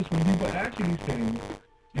foolish when people ask you these things.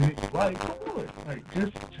 Like, come on. Like,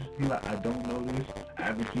 just be like, I don't know this. I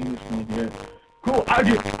haven't seen this one yet. Cool. I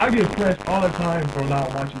get pressed all the time for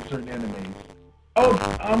not watching certain animes.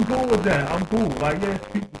 Oh, I'm cool with that. I'm cool. Like,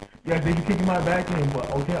 yes, they be kicking my back in, but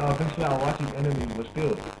okay, eventually I'll watch these animes, but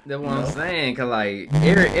still. That's what I'm saying. Cause like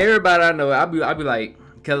everybody I know, I be like,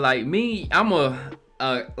 cause like me, I'm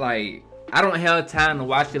like I don't have time to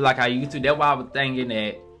watch it like I used to. That's why I was thinking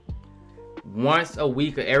that once a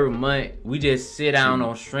week or every month we just sit down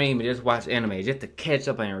on stream and just watch anime just to catch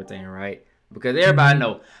up on everything, right? Because everybody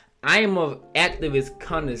know I am an activist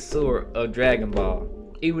connoisseur of Dragon Ball.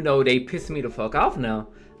 Even though they piss me the fuck off now,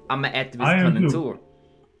 I'm an activist connoisseur.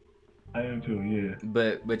 I am too, yeah.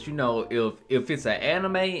 But you know, if it's an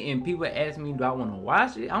anime and people ask me do I want to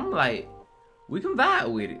watch it, I'm like, we can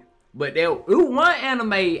vibe with it. But there was one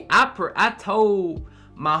anime I told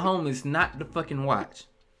my homies not to fucking watch.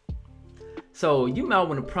 So you know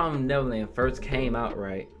when the Promised Neverland first came out,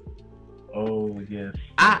 right? Oh yes.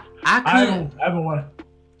 I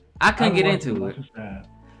couldn't get into it.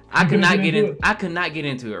 I could not get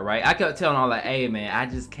into it, right? I kept telling all like, hey man, I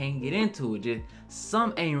just can't get into it. Just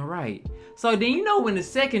some ain't right. So then you know when the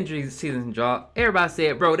second season dropped, everybody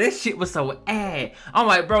said, bro, that shit was so ass. I'm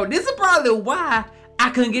like, bro, this is probably why I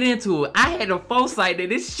couldn't get into it. I had a foresight that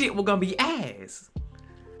this shit was gonna be ass.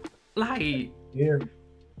 Like yeah,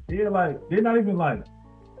 like they're not even like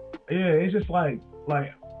yeah, it's just like my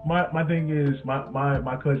thing is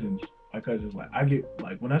my cousins. My cousins, like I get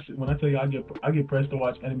like when I tell you I get pressed to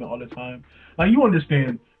watch anime all the time. Like you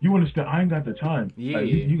understand. I ain't got the time. Like Yeah.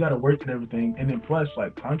 you got to work and everything, and then plus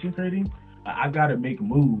like content creating, I gotta make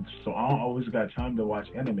moves, so I don't always got time to watch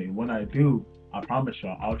anime. When I do, I promise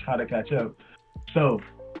y'all, I'll try to catch up. So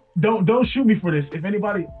don't shoot me for this. If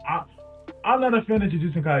anybody, I'm not a fan of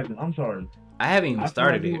Jujutsu Kaisen. I'm sorry. I haven't even I feel like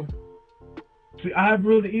started it. see, I haven't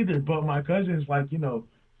really either, but my cousins, like,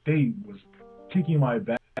 they was kicking my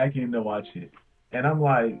back in to watch it. And I'm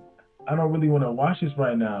like, I don't really want to watch this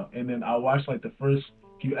right now. And then I watched like the first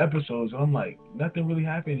few episodes, and I'm like, nothing really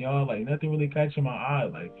happened, y'all. Like, nothing really catching my eye.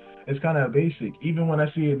 Like, it's kind of basic. Even when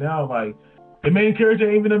I see it now, like, the main character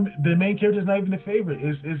ain't even the main character's not even the favorite.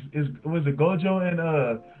 Is was it Gojo and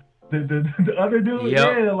the other dude?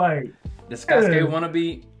 Yep. Yeah, like The Sasuke yeah,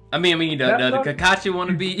 wannabe. I mean that's the not. Kakashi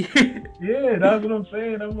wannabe. Yeah, that's what I'm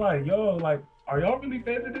saying. I'm like, yo, like, are y'all really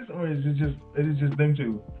fans of this, or is it just them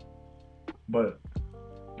two? But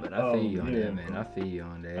But I feel you on yeah, that, man. bro. I feel you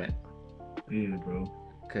on that. Yeah, bro.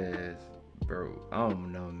 Cause, bro, I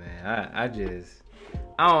don't know, man. I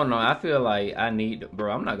don't know. I feel like I need,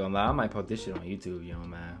 bro. I'm not gonna lie. I might post this shit on YouTube. You know,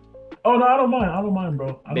 man. Oh no, I don't mind. I don't mind,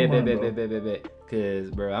 bro. I don't mind, bro. Bet.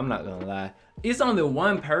 Cause, bro, I'm not gonna lie. It's only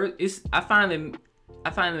one person. I finally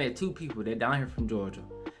met two people that down here from Georgia.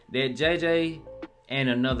 That JJ and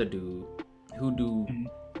another dude who do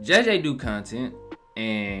JJ do content,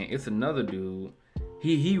 and it's another dude.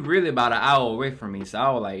 He really about an hour away from me, so I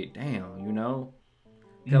was like, damn, you know.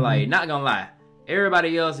 Cause like, not gonna lie,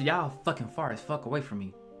 everybody else, y'all fucking far as fuck away from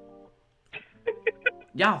me.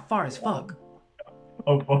 Y'all far as fuck.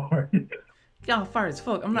 Oh, far. Y'all far as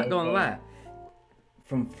fuck. I'm not gonna lie.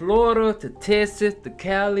 From Florida to Texas to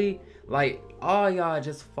Cali, like all y'all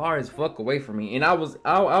just far as fuck away from me. And I was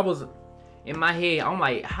in my head, I'm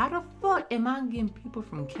like, how the fuck am I getting people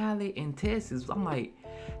from Cali and Texas? I'm like,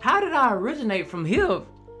 how did I originate from here,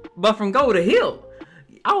 but from go to here?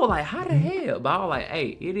 I was like, how the hell? But I was like,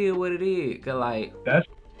 hey, it is what it is. Cause like That's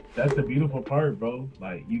the beautiful part, bro.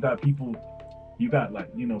 Like you got people, you got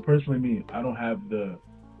like personally me, I don't have the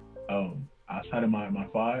outside of my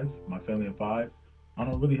family of five. I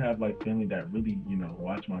don't really have like family that really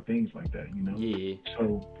watch my things like that. Yeah.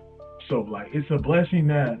 So like it's a blessing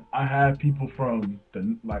that I have people from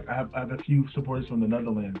I have a few supporters from the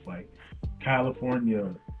Netherlands, like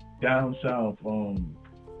California, down south,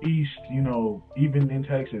 east, even in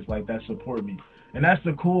Texas, like that support me. And that's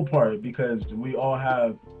the cool part because we all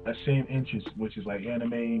have a same interest, which is like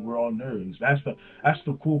anime. We're all nerds. That's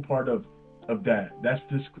the cool part of that. That's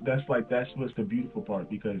what's the beautiful part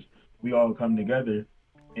because we all come together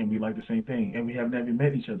and we like the same thing and we have never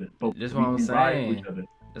met each other, but That's we what I'm vibe with saying. each other.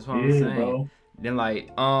 That's what I'm saying. Bro. Then like,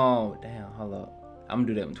 damn, hold up. I'm gonna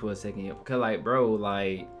do that in 12 seconds. Cause like, bro,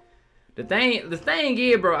 like the thing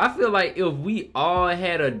is, bro, I feel like if we all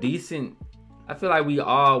had I feel like we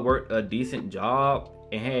all worked a decent job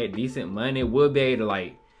and had decent money, we'll be able to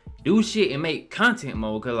like do shit and make content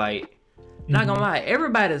mode. Cause like, not gonna lie,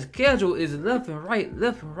 everybody's schedule is left and right,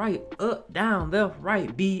 up, down, left,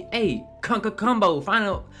 right, BA, Conquer Combo,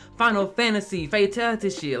 Final Fantasy, Fatality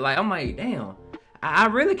shit. Like, I'm like, damn, I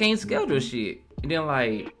really can't schedule shit. And then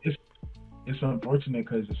like, it's unfortunate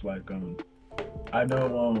because it's like I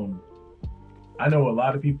know a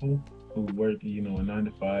lot of people who work a 9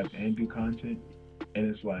 to 5 and do content,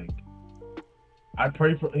 and it's like I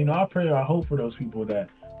hope for those people that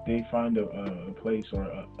they find a place or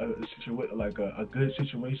a good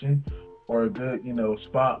situation or a good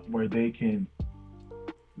spot where they can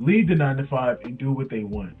leave the 9 to 5 and do what they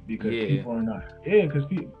want because people are not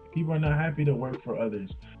people are not happy to work for others.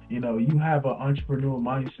 You have an entrepreneurial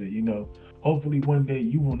mindset. Hopefully one day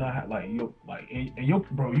you will not have your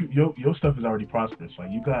stuff is already prosperous. Like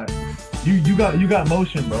you got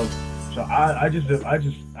motion, bro. So I just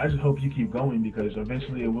hope you keep going because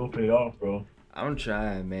eventually it will pay off, bro. I'm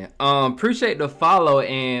trying, man. Appreciate the follow.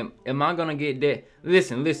 And am I gonna get that?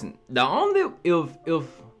 Listen. The only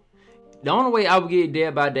way I would get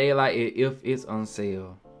Dead by Daylight is if it's on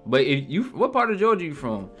sale. But what part of Georgia you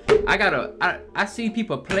from? I see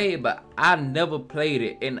people play it, but I never played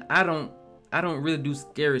it, and I don't really do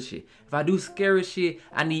scary shit. If I do scary shit,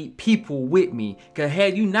 I need people with me. Cause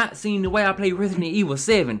had you not seen the way I play Resident Evil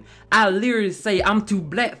 7, I literally say I'm too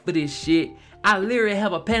black for this shit. I literally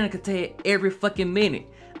have a panic attack every fucking minute.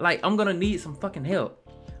 Like, I'm gonna need some fucking help.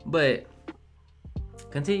 But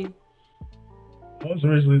continue. I was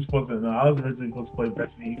originally supposed to play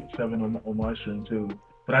Resident Evil 7 on my stream too,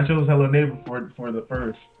 but I chose Hello Neighbor for the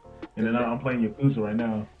first, and then I'm playing Yakuza right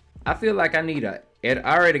now. I feel like I need I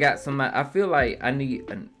already got some. I feel like I need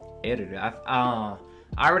editor. I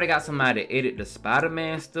already got somebody to edit the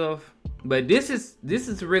Spider-Man stuff, but this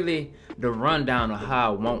is really the rundown of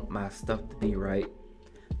how I want my stuff to be, right?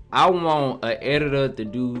 I want an editor to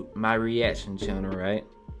do my reaction channel, right?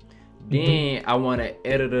 Then I want an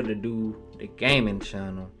editor to do the gaming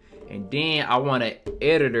channel, and then I want an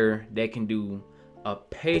editor that can do a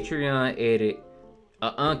Patreon edit,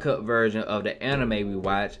 an uncut version of the anime we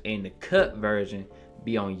watch, and the cut version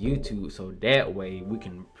be on YouTube, so that way we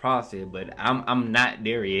can process. But I'm not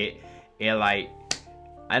there yet, and like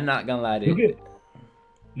I'm not gonna lie to you.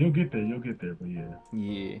 You'll get there, but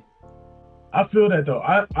yeah. I feel that though.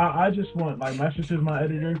 I just want, like, my sister's my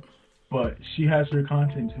editor, but she has her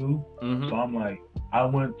content too. So I'm like,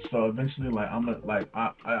 so eventually, like, I'm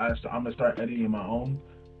gonna start editing my own,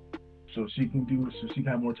 so she can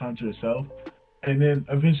have more time to herself. And then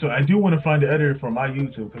eventually, I do want to find an editor for my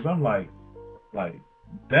YouTube, because I'm like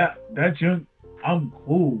that's just, I'm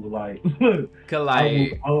cool. Like, cause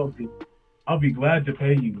like I'll be glad to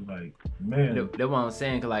pay you. Like, man. That's what I'm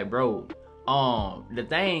saying. Cause like, bro, the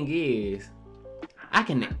thing is, I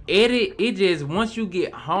can edit. It just, once you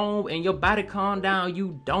get home and your body calm down,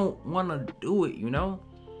 you don't want to do it. You know,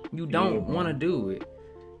 you don't want to do it.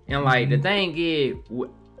 And like, the thing is,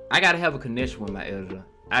 I gotta have a connection with my editor.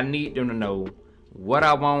 I need them to know what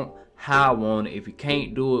I want, how I want it. If you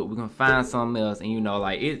can't do it, we can find something else. And you know,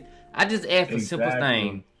 like, it, I just ask for simple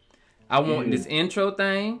thing. I want this intro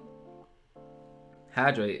thing.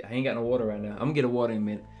 Hydrate. I ain't got no water right now. I'm gonna get a water in a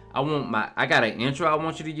minute. I got an intro I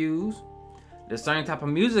want you to use, the certain type of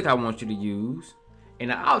music I want you to use, and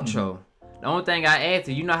the outro. The only thing I add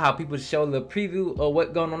to, you know how people show a little preview of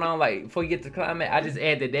what's going on, like, before you get to the climax? I just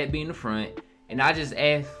add that be in the front, and I just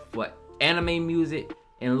ask for anime music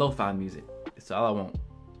and lo-fi music. That's all I want.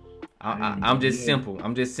 I'm just simple.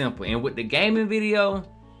 I'm just simple. And with the gaming video,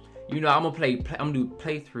 you know, I'm gonna do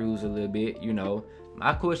playthroughs a little bit. You know,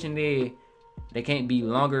 my question is, they can't be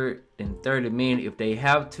longer than 30 minutes. If they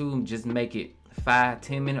have to, just make it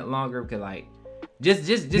 5-10 minutes longer. Cause like,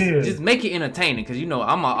 just make it entertaining. Cause you know,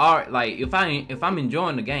 like, if I'm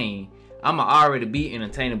enjoying the game, I'ma already be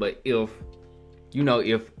entertaining. But if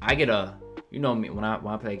I get you know me, when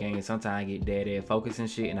I play games, sometimes I get dead focus and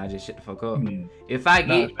shit, and I just shut the fuck up. If I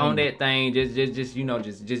get on that thing, just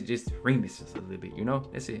remix us a little bit, you know?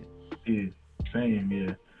 That's it. Yeah, same,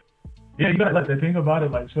 yeah. Yeah, you gotta, like, the thing about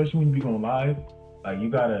it, like, especially when you be going live, like, you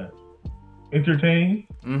gotta entertain,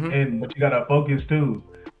 but you gotta focus too.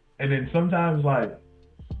 And then sometimes I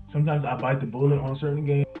bite the bullet on certain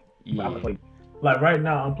games. Yeah. Like right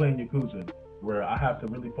now, I'm playing Yakuza, where I have to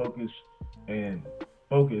really focus, and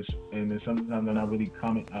then sometimes I'm not really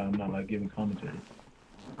I'm not like giving commentary.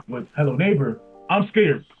 With Hello Neighbor, I'm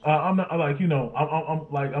scared. I'm not, like, you know,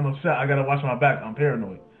 I'm upset. I gotta watch my back. I'm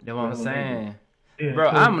paranoid. That's what I'm saying. Yeah,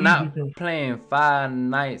 bro, so I'm not playing Five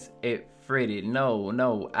Nights at Freddy.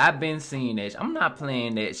 No, I've been seeing that. I'm not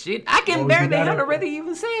playing that shit. I can barely handle Resident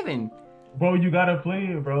Evil 7. Bro, you gotta play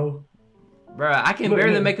it, bro. Bro, I can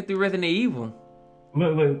barely make it through Resident Evil.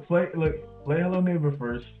 Play Hello Neighbor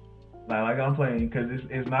first. Like I'm playing, because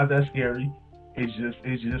it's not that scary. It's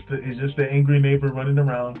just the angry neighbor running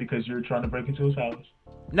around because you're trying to break into his house.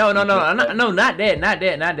 No, not that.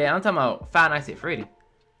 I'm talking about Five Nights at Freddy.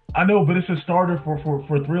 I know, but it's a starter for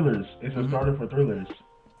thrillers. It's a starter for thrillers.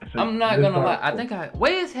 I'm not gonna lie.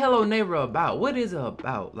 What is Hello Neighbor about? What is it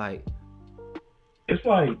about? Like, it's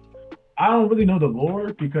like, I don't really know the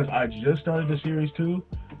lore because I just started the series too.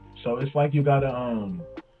 So it's like you gotta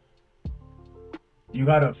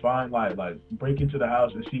find, like break into the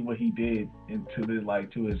house and see what he did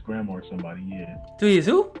to his grandma or somebody. Yeah. To his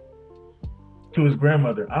who? To his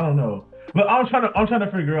grandmother. I don't know. But I'm trying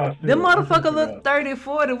to figure out. The motherfucker look 30,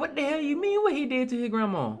 40. What the hell you mean what he did to his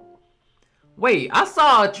grandma? Wait, I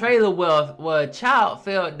saw a trailer where a child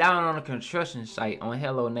fell down on a construction site on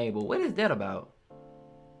Hello Neighbor. What is that about?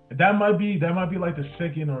 That might be like the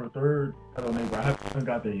second or third Hello Neighbor. I haven't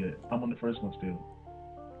got there yet. I'm on the first one still.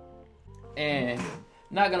 And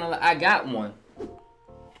not gonna lie, I got one.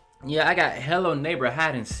 Yeah, I got Hello Neighbor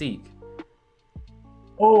Hide and Seek.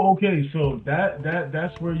 Oh, okay. So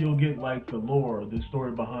that's where you'll get, like, the lore, the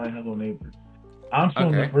story behind Hello Neighbor. I'm still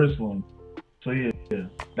in the first one. So yeah,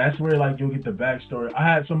 that's where, like, you'll get the backstory. I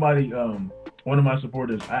had somebody, one of my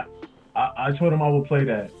supporters, I told them I would play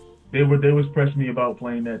that. They was pressing me about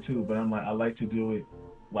playing that too, but I'm like, I like to do it,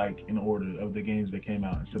 like, in order of the games that came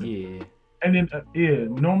out. Yeah. And then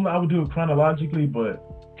normally I would do it chronologically, but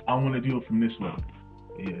I want to do it from this way.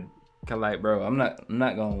 Yeah. Cause, like, bro, I'm not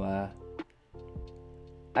gonna lie.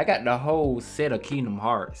 I got the whole set of Kingdom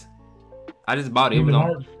Hearts. I just bought it.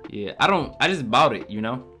 I just bought it, you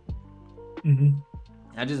know.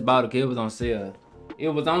 I just bought it. It was on sale. It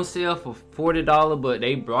was on sale for $40, but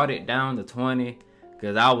they brought it down to 20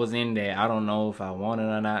 because I was in there. I don't know if I want it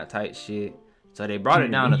or not type shit. So they brought it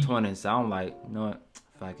down to 20. So I'm like, you know what?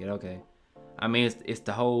 Fuck it. Okay. I mean, it's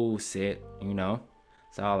the whole set, you know.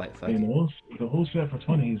 So I like fuck And it. the whole set for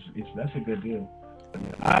 20 is that's a good deal.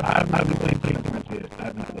 I've not been playing games yet. I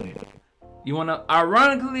haven't played. You wanna?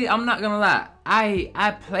 Ironically, I'm not gonna lie.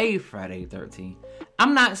 I played Friday the 13th.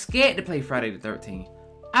 I'm not scared to play Friday the 13th.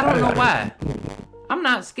 I don't know why. I'm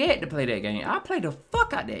not scared to play that game. I play the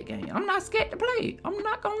fuck out that game. I'm not scared to play it. I'm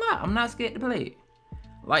not gonna lie. I'm not scared to play it.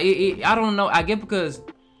 Like I don't know. I get because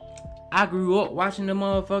I grew up watching the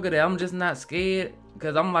motherfucker that I'm just not scared.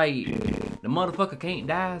 Cause I'm like the motherfucker can't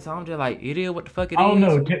die, so I'm just like it is what the fuck it is. I don't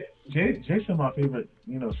know. Jason, my favorite,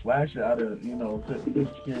 slasher out of this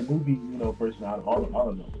scary movie, person out of all of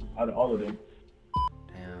them. Out of all of them.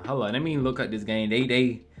 Damn, hold on. Let me look at this game.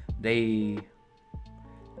 They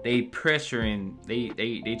pressuring.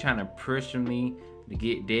 They trying to pressure me to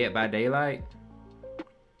get Dead by Daylight.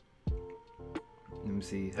 Let me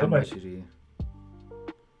see how much it is.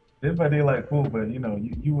 Dead by Daylight, cool, but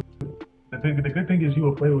you. The good thing is you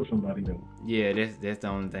will play with somebody though. Yeah, that's the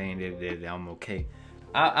only thing that I'm okay.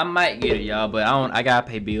 I might get it, y'all, but I gotta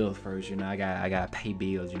pay bills first. I gotta pay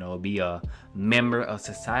bills. Be a member of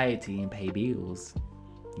society and pay bills.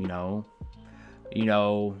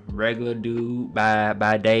 Regular dude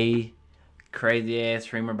by day, crazy ass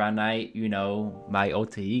streamer by night. My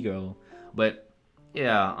alter ego. But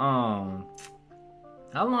yeah, how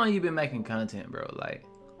long you been making content, bro? Like.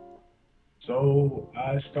 So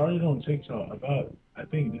I started on TikTok I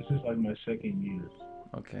think this is like my second year.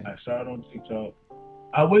 Okay. I started on TikTok.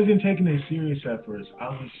 I wasn't taking it serious at first. I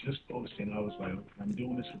was just posting. I was like, I'm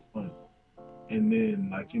doing this for fun. And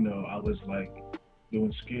then I was like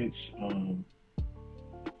doing skits,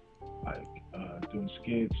 doing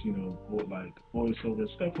skits, like voiceover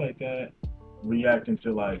stuff like that. Reacting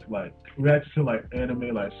to like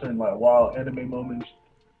anime, like certain like wild anime moments.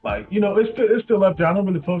 It's still up there. I don't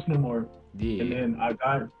really post no more. Yeah.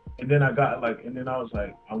 And then I was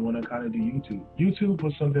like, I want to kind of do YouTube. YouTube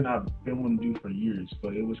was something I've been wanting to do for years,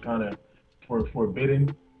 but it was kind of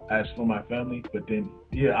forbidden as for my family. But then,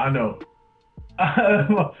 yeah, I know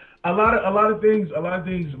a lot of things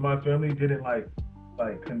my family didn't like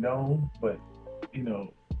condone, but and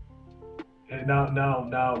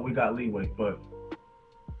now we got leeway. But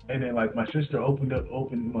and then my sister opened that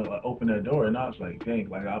door, and I was like,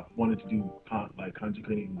 dang, I wanted to do content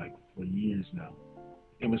creating for years now.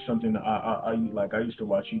 It was something that I used to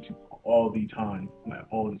watch YouTube all the time.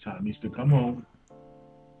 Used to come home,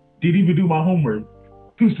 didn't even do my homework.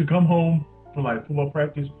 Used to come home for football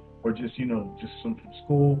practice or just some from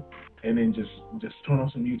school, and then just turn on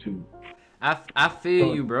some YouTube. I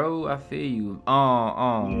feel you, bro. I feel you.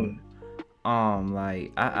 Yeah.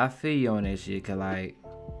 I feel you on that shit. Cause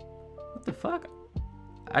what the fuck?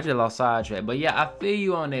 I just lost sidetrack. But yeah, I feel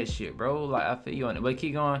you on that shit, bro. I feel you on it. But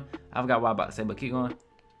keep going. I forgot what I was about to say, but keep going.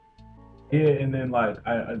 Yeah, and then I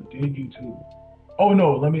did YouTube. Oh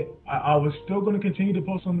no, I was still gonna continue to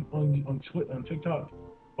post on TikTok,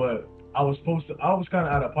 but I was kind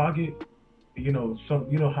of out of pocket.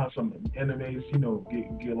 How some animes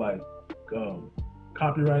get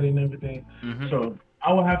copyrighted and everything. Mm-hmm. So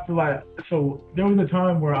I would have to so there was a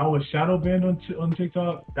time where I was shadow banned on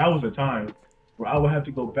TikTok. That was a time where I would have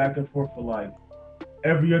to go back and forth for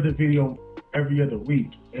every other video every other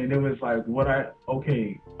week, and it was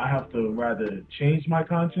I have to rather change my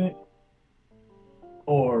content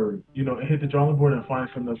or hit the drawing board and find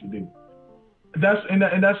something else to do. That's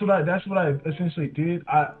what I essentially did.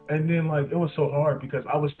 And then it was so hard because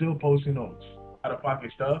I was still posting out of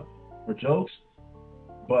pocket stuff for jokes,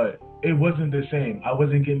 but it wasn't the same. I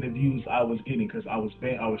wasn't getting the views I was getting because I was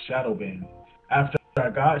shadow banned. After I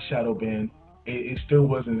got shadow banned, it still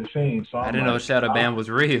wasn't the same. So I didn't know shadow ban was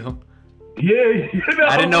real. Yeah,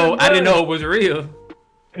 I didn't know it was real.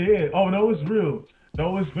 Yeah. Oh no, it was real.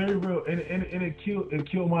 No, it was very real, and it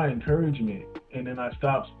killed my encouragement. And then I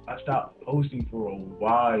stopped posting for a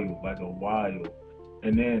while,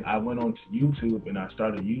 and then I went on to YouTube and I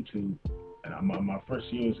started YouTube. And my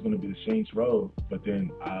first year is going to be the Saints Row, but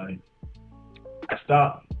then I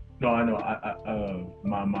stopped. No, I know.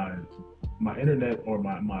 My internet or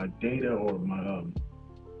my data or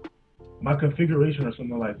my configuration or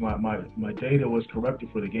something my data was corrupted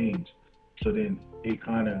for the games. So then it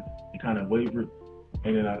kind of wavered,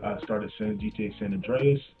 and then I started saying GTA San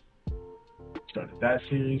Andreas, started that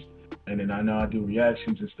series, and then I do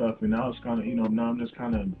reactions and stuff, and now it's kind of now I'm just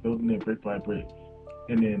kind of building it brick by brick.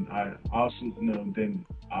 And then I also, then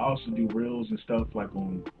I also do reels and stuff like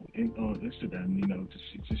on Instagram,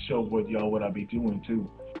 to show what I be doing too.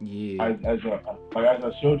 Yeah. As I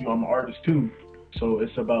showed you, I'm an artist too. So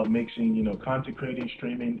it's about mixing, content creating,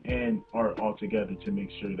 streaming, and art all together to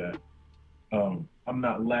make sure that I'm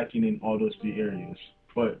not lacking in all those three areas.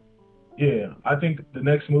 But yeah, I think the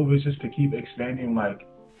next move is just to keep expanding like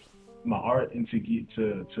my art and to give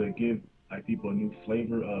like people a new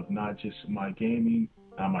flavor of not just my gaming,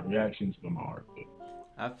 not my reactions, but my art. But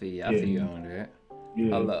I yeah, feel you on that. yeah,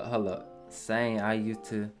 Hold up. Saying I used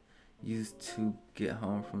to get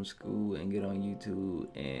home from school and get on YouTube,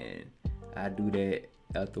 and I do that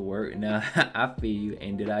after work. Now I feel you.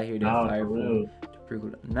 And did I hear that nah, fire for from real. the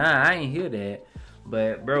prickle? Nah, I ain't hear that.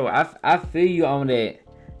 But bro, I feel you on that.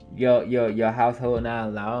 Your household not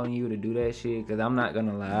allowing you to do that shit. Cause I'm not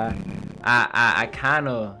gonna lie, I kind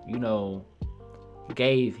of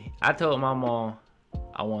I told my mom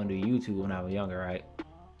I want to do YouTube when I was younger, right?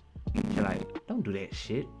 She's like, don't do that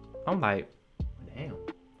shit. I'm like, damn.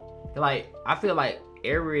 Like, I feel like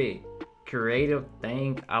every creative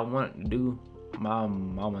thing I want to do, my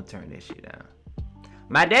mama turned that shit down.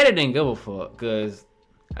 My daddy didn't give a fuck, cause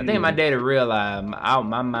I think my Yeah, daddy realized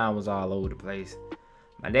my mind was all over the place.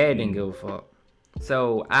 My dad didn't yeah, give a fuck.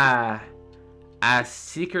 So I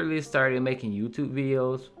secretly started making YouTube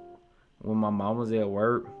videos when my mom was at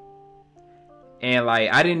work. And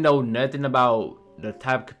like I didn't know nothing about the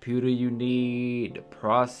type of computer you need, the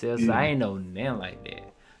process. I yeah, ain't know nothing like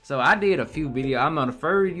that. So I did a few videos. I'm on the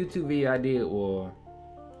first YouTube video I did was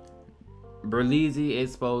Berlizzi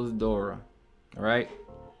exposed Dora. Right?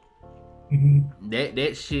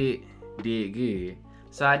 That shit did good.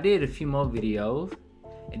 So I did a few more videos.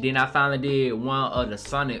 And then I finally did one of the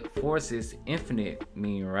Sonic Forces Infinite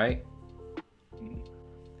meme, right?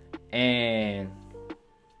 And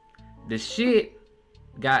the shit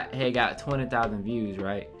had got 20,000 views,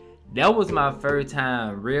 right? That was my first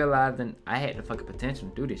time realizing I had the fucking potential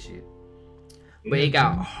to do this shit. But it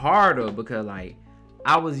got harder because like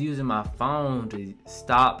I was using my phone to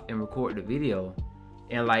stop and record the video.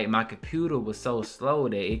 And like my computer was so slow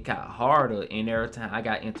that it got harder, and every time I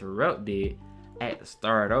got interrupted, I had to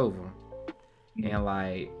start over. And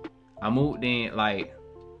like I moved in, like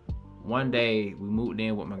one day we moved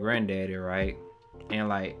in with my granddaddy, right? And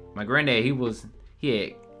like my granddad, he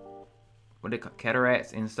had what they call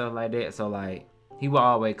cataracts and stuff like that. So like he would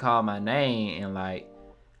always call my name, and like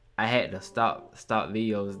I had to stop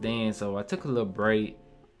videos then. So I took a little break,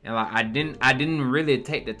 and like I didn't really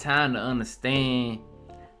take the time to understand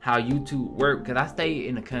how YouTube worked, because I stayed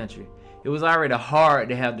in the country. It was already hard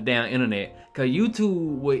to have the damn internet, because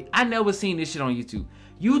I never seen this shit on YouTube.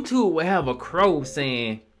 YouTube would have a crow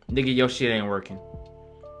saying, nigga, your shit ain't working.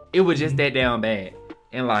 It was just that damn bad.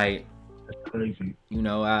 And like, that's crazy.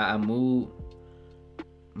 I moved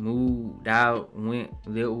out,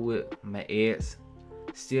 lived with my ex.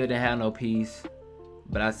 Still didn't have no peace,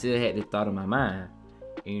 but I still had the thought in my mind.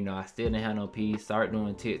 And, I still didn't have no peace. Started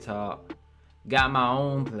doing TikTok. Got my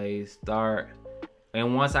own place,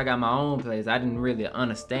 and once I got my own place, I didn't really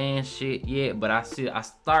understand shit yet, but I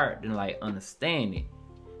started to like understand it.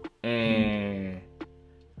 And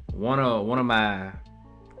one of my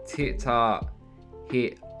TikTok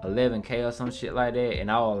hit 11K or some shit like that,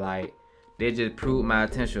 and I was like, they just proved my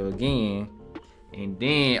potential again. And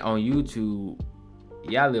then on YouTube,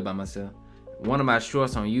 I live by myself. One of my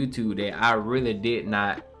shorts on YouTube that I really did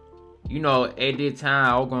not, at that time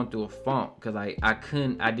I was going through a funk, because like I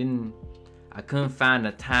couldn't find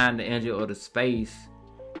the time, the energy, or the space,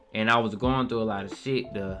 and I was going through a lot of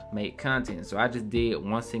shit to make content. So I just did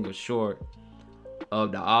one single short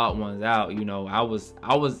of the odd ones out. I was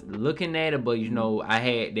looking at it, but I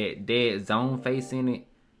had that dead zone face in it.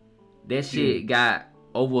 That shit got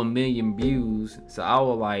over 1 million views. So I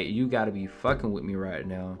was like, you gotta be fucking with me right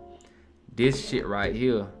now. This shit right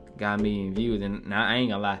here got 1 million views, and now I ain't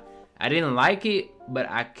gonna lie, I didn't like it, but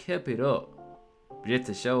I kept it up just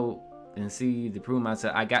to show and see, to prove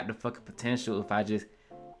myself I got the fucking potential. If I just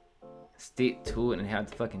stick to it and have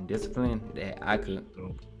the fucking discipline, that I could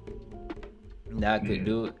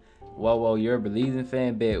do it. Whoa, you're a Belizean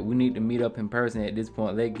fan? Bet we need to meet up in person at this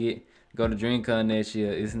point. Let's go to Dreamcon next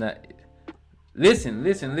year. It's not. Listen.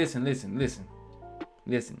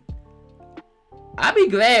 I be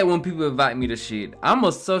glad when people invite me to shit. I'm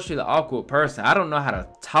a socially awkward person. I don't know how to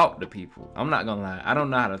talk to people. I'm not gonna lie. I don't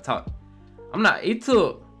know how to talk.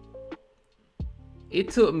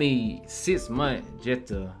 It took me 6 months just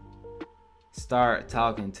to start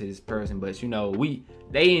talking to this person, but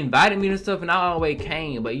they invited me to stuff, and I always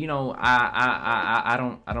came. But I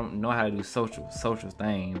don't know how to do social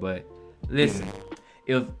thing. But listen,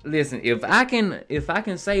 if I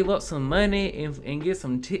can save up some money and get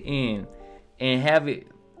some and have it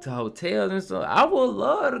to hotels and stuff, I would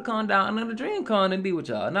love to come down to the DreamCon and be with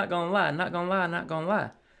y'all. Not gonna lie.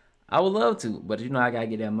 I would love to, but you know I gotta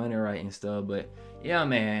get that money right and stuff. But yeah,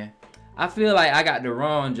 man, I feel like I got the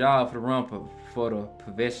wrong job for the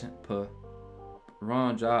profession.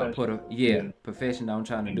 Wrong job for the profession that I'm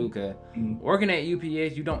trying to do. Cause working at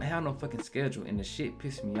UPS, you don't have no fucking schedule, and the shit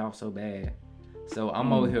pissed me off so bad. So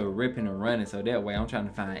I'm over here ripping and running. So that way I'm trying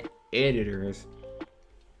to find editors.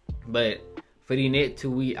 But for the next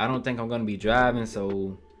 2 weeks, I don't think I'm gonna be driving,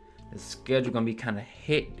 so the schedule gonna be kind of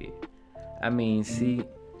hectic. I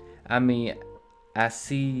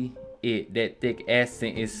see it. That thick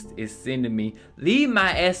accent is sending me. Leave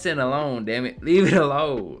my accent alone, damn it. Leave it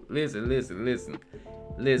alone. Listen.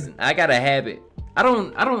 I got a habit. I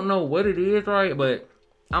don't know what it is, right? But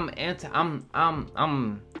I'm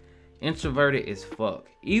introverted as fuck.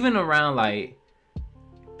 Even around like,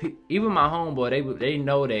 even my homeboy, they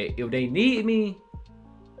know that if they need me,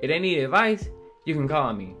 if they need advice, you can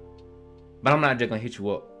call me. But I'm not just gonna hit you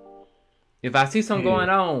up. If I see something going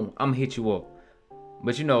on, I'm gonna hit you up.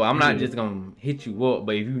 But you know, I'm not just gonna hit you up.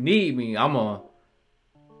 But if you need me, I'm gonna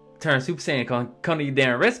turn Super Saiyan, come to your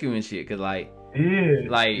damn rescue and shit. Cause like you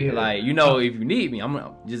know, if you need me, I'm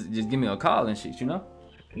gonna just give me a call and shit. You know.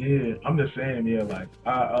 Yeah, I'm the same. Yeah, like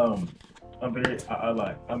I'm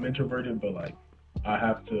introverted, but like I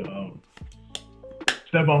have to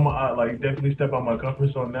step on my definitely step on my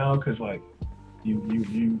comfort zone now, cause like you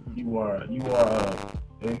are an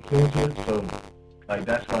influencer, so like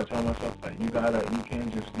that's why I tell myself like you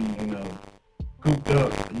can't just be cooped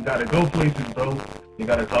up. You gotta go places, bro. You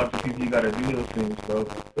gotta talk to people. You gotta do those things, bro.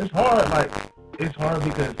 It's hard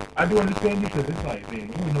because I do understand you, because it's like, man,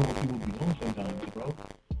 you don't know what people be doing sometimes, bro.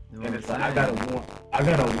 And it's like I gotta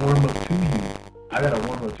warm up to you.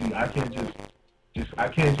 I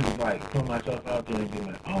can't just like put myself out there and be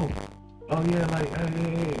like, oh yeah, like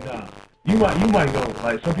hey, nah. You might know,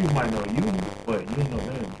 like some people might know you, but you don't know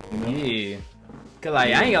them, you know? Yeah. Cause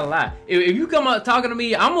like I ain't gonna lie, if you come up talking to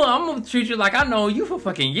me, I'm gonna treat you like I know you for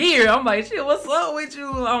fucking years. I'm like, shit, what's up with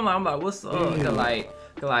you? I'm like, what's up? Cause like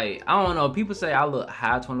I don't know. People say I look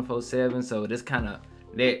high 24/7, so this kind of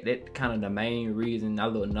that kind of the main reason I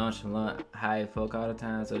look nonchalant, high fuck all the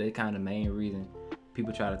time. So that's kind of the main reason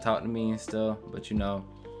people try to talk to me and stuff. But you know,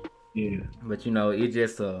 But you know, it's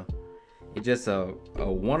just a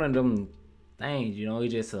one of them things. You know,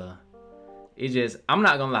 it's just I'm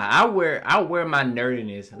not gonna lie. I wear my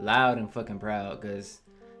nerdiness loud and fucking proud, cause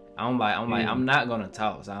I'm not gonna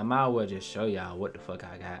talk. So I might as well just show y'all what the fuck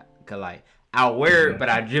I got. Cause like I wear it, but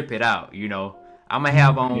I drip it out. You know, I'm gonna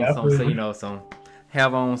have on some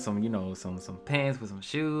pants with some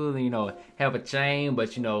shoes, and you know, have a chain.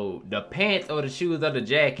 But you know, the pants or the shoes or the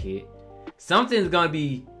jacket, something's gonna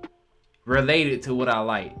be related to what I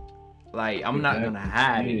like. Like I'm not gonna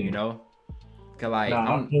hide it, you know. Cause like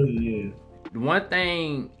the one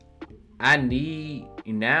thing I need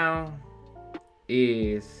now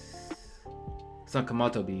is some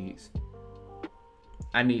Komodo beads.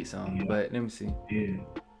 I need some, but let me see.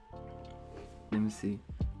 Let me see.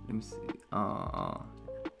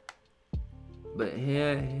 But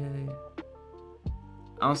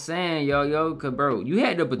I'm saying, yo, cause bro, you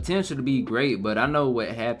had the potential to be great, but I know what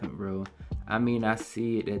happened, bro. I mean, I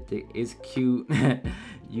see it that it's cute.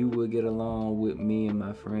 You will get along with me and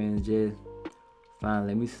my friends. Just fine.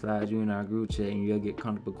 Let me slide you in our group chat, and you'll get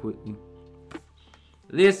comfortable quickly.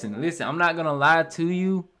 Listen. I'm not gonna lie to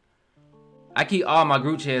you. I keep all my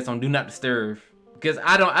group chats on do not disturb because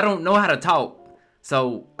I don't know how to talk.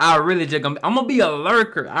 So I really I'm gonna be a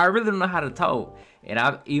lurker. I really don't know how to talk, and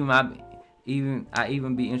I even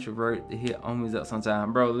be introverted to hit homies up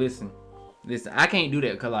sometimes, bro. Listen. I can't do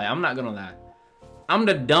that, cause like I'm not gonna lie, I'm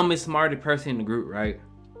the dumbest, smartest person in the group, right?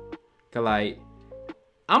 Cause like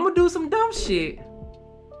I'm gonna do some dumb shit,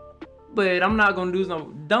 but I'm not gonna do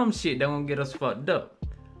no dumb shit that gonna get us fucked up.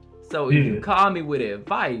 So if you call me with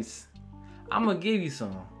advice, I'm gonna give you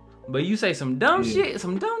some. But you say some dumb shit,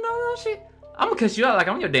 some dumb shit, I'm gonna cuss you out like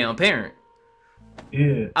I'm your damn parent.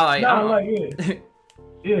 Like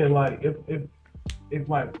if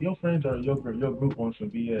like your friends or your group on some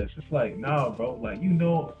BS, it's like, nah, bro. Like you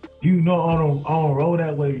know I don't roll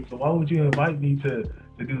that way. So why would you invite me to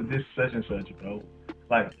do this such and such, bro?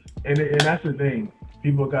 Like, and that's the thing.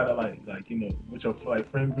 People gotta like you know, with your like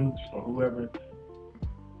friend groups or whoever,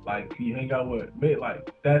 like you hang out with,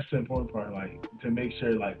 like that's the important part. Like to make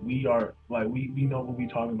sure like we are like we know what we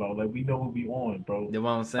talking about. Like we know what we on, bro. That's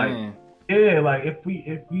what I'm saying. Like, like if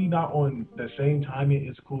we not on the same timing,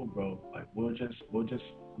 it's cool, bro. Like we'll just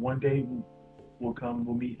one day will come,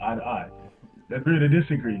 we'll meet eye to eye. Agree to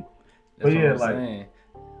disagree. That's But what yeah, I'm like, saying.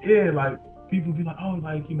 yeah, like people be like, oh,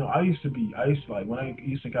 like, you know, I used to like when I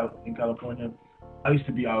used to in California, I used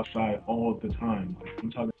to be outside all the time. Like,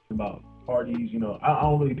 I'm talking about parties, you know, I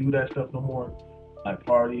don't really do that stuff no more. Like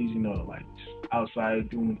parties, you know, like just outside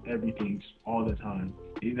doing everything just all the time.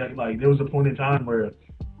 Like there was a point in time where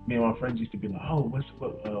me and my friends used to be like, oh,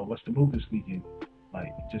 what's the move this weekend?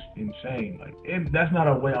 Like just insane. Like, and that's not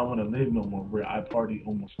a way I want to live no more. Where I party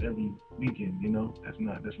almost every weekend. You know, that's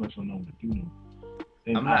not something I want to do no more.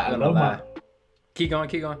 And I'm not I gonna love lie. Keep going,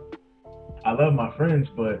 keep going. I love my friends,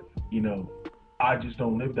 but you know, I just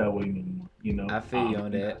don't live that way no more. You know, I feel you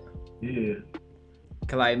on that. Yeah.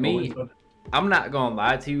 Cause like me, I'm not gonna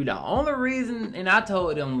lie to you. The only reason, and I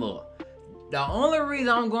told them, look, the only reason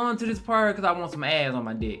I'm going to this party because I want some ass on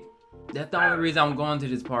my dick. That's the only reason I'm going to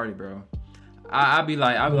this party, bro. I be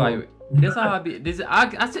like, this how I be.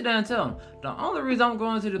 I sit down and tell them the only reason I'm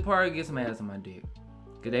going to the party to get some ass on my dick.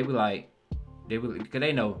 Cause they be like, cause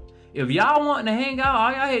they know if y'all want to hang out,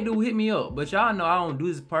 all y'all had to do hit me up. But y'all know I don't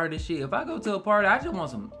do this party shit. If I go to a party, I just want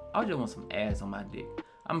some ass on my dick.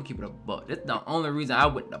 I'm gonna keep it a buck. That's the only reason I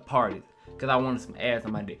went to parties. Cause I wanted some ass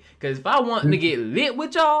on my dick. Cause if I wanted to get lit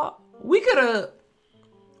with y'all, we coulda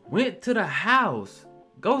went to the house.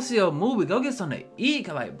 Go see a movie. Go get something to eat.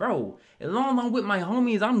 Cause like, bro, as long as I'm with my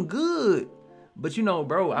homies, I'm good. But you know,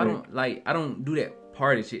 bro, I don't do that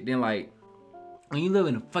party shit. Then like, when you live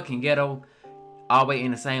in the fucking ghetto, always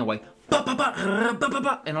in the same way.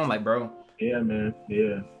 And I'm like, bro. Yeah, man.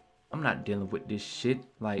 Yeah. I'm not dealing with this shit.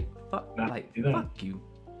 Like, fuck you.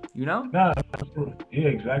 You know? Nah, yeah,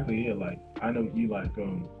 exactly. Yeah, like I know you like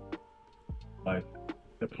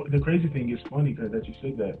the crazy thing is funny because that you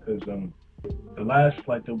said that because the last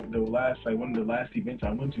like one of the last events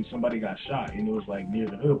I went to, somebody got shot and it was like near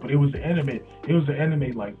the hood, but it was the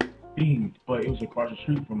anime like themed, but it was across the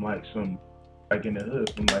street from like some like in the hood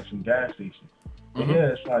from like some gas station. But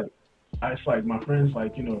yeah, it's like my friends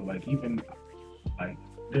like you know like even like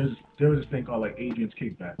there was this thing called like Adrian's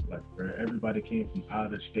Kickback, like where everybody came from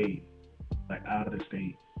out of state. Like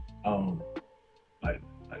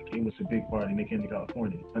it was a big party and they came to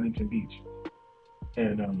California, Huntington Beach.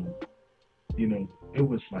 And you know, it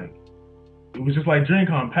was just like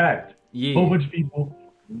Dreamcon packed. Yeah. Whole bunch of people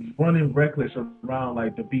running reckless around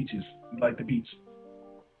like the beach.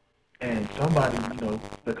 And somebody, you know,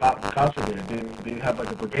 the cops are there. They have like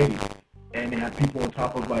a brigade. And they have people on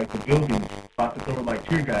top of like the buildings about to throw like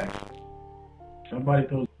tear gas. Somebody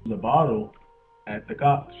throws a bottle at the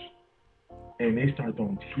cops, and they start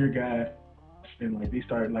throwing tear gas, and like they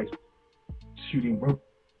start like shooting bullets,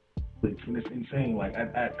 and it's insane. Like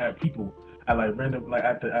at people, at like random, like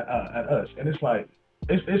at us, and it's like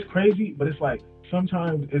it's crazy, but it's like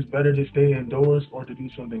sometimes it's better to stay indoors or to do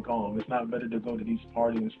something calm. It's not better to go to these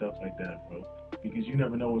parties and stuff like that, bro, because you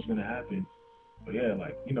never know what's gonna happen. But yeah,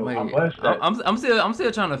 like, you know, I'm blessed that I'm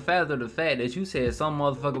still trying to fathom the fact that you said some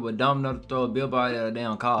motherfucker would dumb enough to throw a billboard at a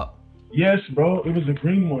damn cop. Yes, bro, it was a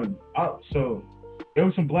green one. So there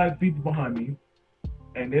was some black people behind me,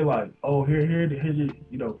 and they're like, "Oh, here,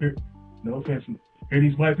 you know, here, no offense, here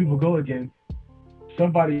these black people go again."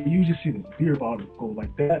 Somebody, you just see the beer bottle go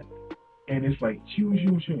like that, and it's like, shoo,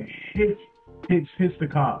 hits the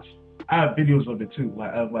cops. I have videos of it too,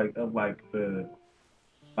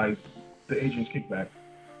 the Adrian's Kickback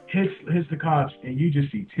hits the cops, and you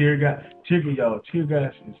just see tear gas. Tear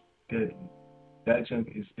gas is deadly. That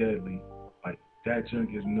junk is deadly. Like that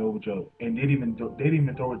junk is no joke. And they didn't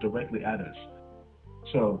even throw it directly at us.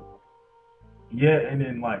 So yeah, and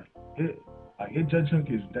then that junk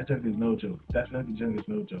is no joke. That junk is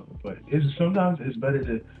no joke. But sometimes it's better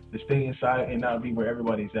to stay inside and not be where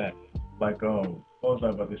everybody's at. Like what was I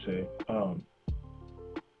about to say?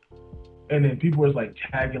 And then people was like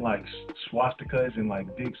tagging like swastikas and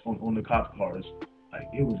like dicks on the cop cars. Like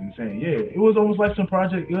it was insane. Yeah, it was almost like some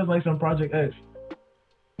Project. It was like some Project X.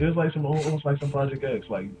 It was like almost like some Project X.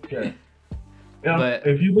 Like yeah. But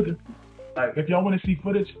if you look at if y'all want to see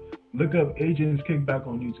footage, look up Agents Kickback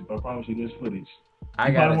on YouTube. I promise you, there's footage.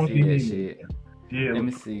 I gotta see that shit. Yeah. Let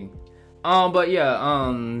me see. But yeah,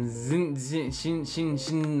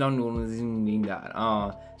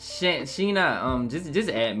 Sheena, just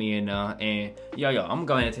add me in now, and yo, I'm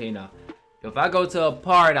going to tell you now. If I go to a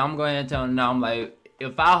party, I'm going to tell them now. I'm like,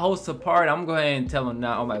 if I host a party, I'm going to tell them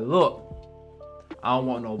now. I'm like, look, I don't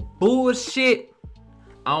want no bullshit.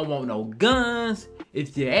 I don't want no guns.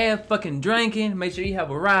 If you ass fucking drinking, make sure you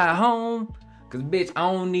have a ride home. Cause bitch,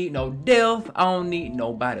 I don't need no death. I don't need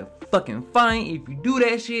nobody fucking fighting. If you do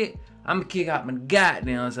that shit, I'ma kick out my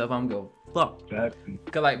goddamn self. I'm gonna fuck. Exactly.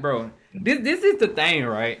 Cause like, bro, this is the thing,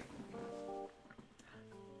 right?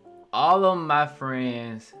 all of my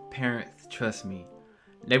friends' parents trust me.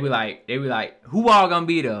 They be like, who all gonna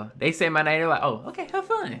be there? They say my name. They're like, oh, okay, have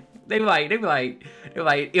fun. They be like,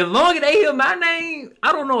 as long as they hear my name,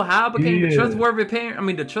 I don't know how I became the trustworthy parent. I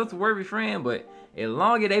mean, the trustworthy friend, but as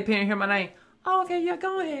long as they parent hear my name, oh, okay, yeah,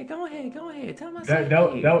 go ahead. Tell my son.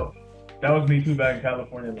 That was me too back in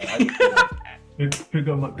California. Like, I used to pick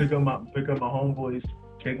up my homeboys,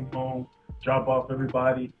 take them home, drop off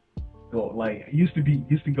everybody. So like, I used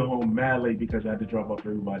to go home mad late because I had to drop off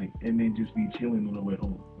everybody, and then just be chilling on the way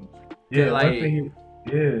home. Yeah, like,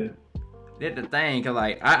 that's the thing, cause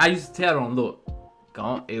like I used to tell them, look,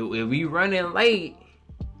 if we running late,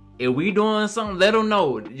 if we doing something, let them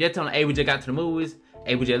know. Just tell them, hey, we just got to the movies.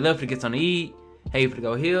 Hey, we just left to get something to eat. Hey, we to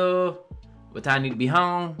go here. What time I need to be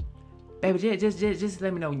home? Baby, just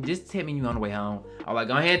let me know. Just tell me you on the way home. I'm like,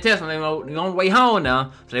 go ahead and tell them you on the way home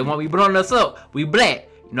now, so they won't be blowing us up. We black.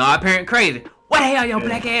 You know, our parent crazy. What the hell your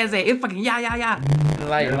black ass at? It's fucking yeah.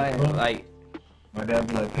 Like. My dad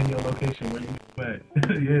be like, pin your location where you at.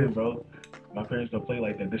 Yeah, bro. My parents don't play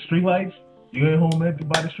like that. The street lights? You ain't home at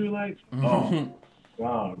by the street lights? Oh,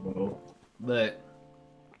 wow, bro. But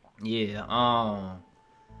yeah,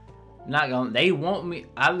 not gonna. They want me.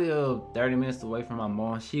 I live 30 minutes away from my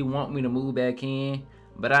mom. She want me to move back in,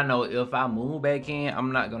 but I know if I move back in,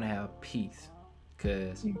 I'm not gonna have peace,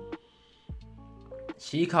 cause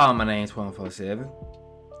she called my name 24/7.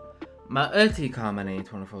 My auntie called my name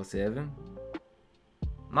 24/7.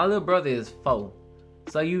 My little brother is 4,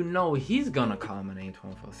 so you know he's gonna call my name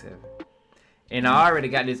 24/7. And I already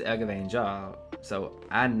got this aggravating job, so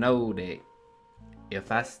I know that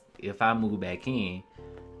if I move back in,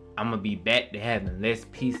 I'm gonna be back to having less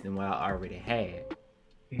peace than what I already had.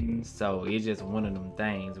 So it's just one of them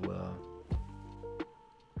things.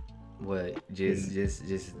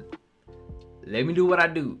 Just let me do what I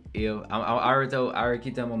do. If I already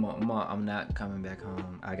keep telling my mom, I'm not coming back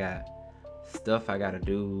home. I got stuff I gotta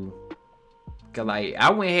do. Cause like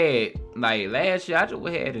I went ahead, like last year I just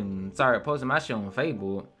went ahead and started posting my shit on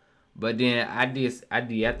Facebook, but then I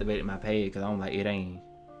deactivated my page because I'm like it ain't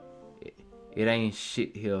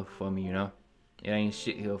shit here for me, you know. It ain't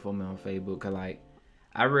shit here for me on Facebook. Cause like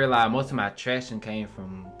I realized most of my traction came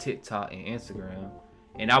from TikTok and Instagram,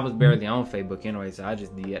 and I was barely on Facebook anyway, so I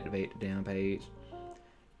just deactivated the damn page,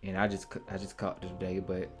 and I just caught it today,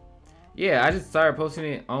 but. Yeah, I just started posting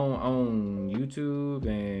it on YouTube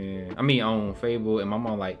and on Facebook, and my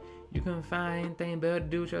mom like, you can find anything better to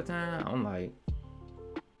do with your time. I'm like,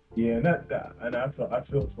 yeah, and I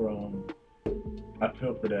feel for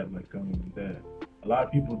that, like that a lot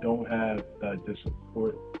of people don't have the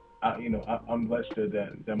support. I'm blessed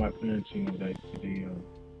that my parents,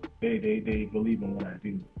 they believe in what I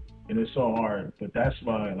do, and it's so hard, but that's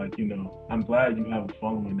why, like, I'm glad you have a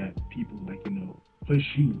following that people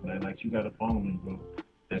push you, like you got a following, bro.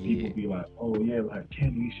 That people be like, oh yeah, like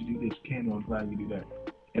Ken, you should do this. Ken, I'm glad you do that.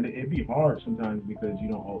 And it'd be hard sometimes because you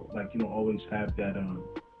don't always have that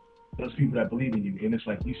those people that believe in you. And it's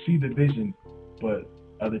like you see the vision, but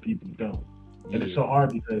other people don't. And it's so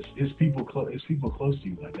hard because it's people close to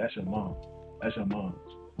you. Like that's your mom,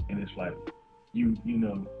 and it's like you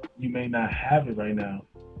may not have it right now,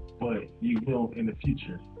 but you will in the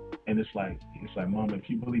future. And it's like mom, if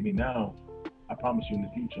you believe me now, I promise you in the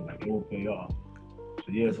future, like, it will pay off. So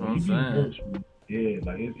yeah, bro, you be encouraged, man. Yeah,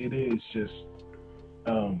 like it is just,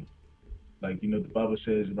 like, the Bible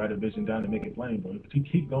says, write a vision down and make it plain, bro.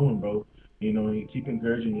 Keep going, bro. And keep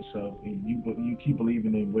encouraging yourself, and you keep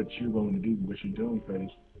believing in what you're going to do, what you're doing, because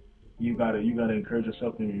you gotta encourage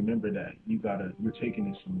yourself and remember that you're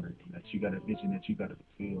taking this somewhere, that you got a vision that you gotta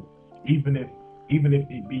fulfill. Even if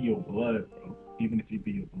it be your blood, bro. Even if it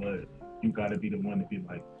be your blood, you gotta be the one to be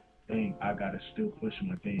like, dang, I gotta still push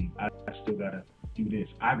my thing. I still gotta do this.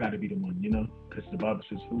 I gotta be the one, because the Bible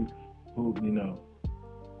says, who, to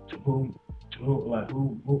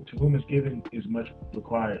whom is given is much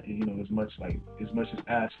required. As much as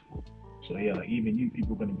asked for. So yeah, like even you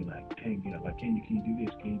people are gonna be like, dang, yeah, like can you do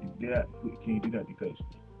this? Can you do that? Can you do that? Because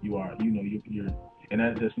you are, you're, and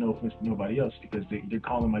that's no offense to nobody else, because their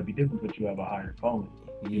calling might be different, but you have a higher calling.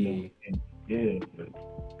 But it's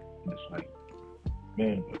like,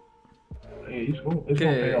 man, but. Hey, it's gonna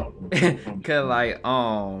pay off. Cause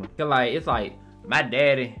it's like my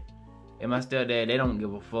daddy and my stepdad, they don't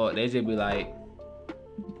give a fuck. They just be like,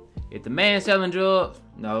 if the man selling drugs,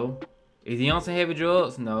 no. Is he on some heavy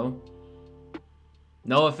drugs? No.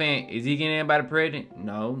 No offense. Is he getting anybody pregnant?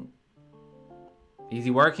 No. Is he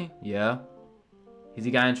working? Yeah. Has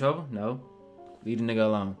he got in trouble? No. Leave the nigga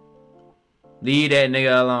alone. Leave that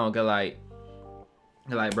nigga alone. Cause like,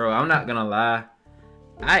 bro, I'm not gonna lie.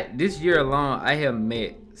 This year alone, I have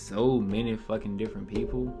met so many fucking different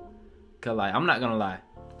people. Cause like I'm not gonna lie,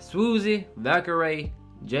 Swoozy, Valkyrie,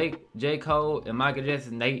 J. Cole, and Michael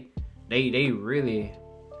Jackson, they really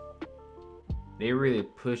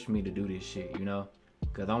pushed me to do this shit, you know?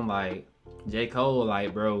 Cause I'm like, J. Cole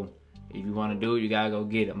like, bro, if you wanna do it, you gotta go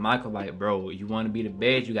get it. Michael like, bro, if you wanna be the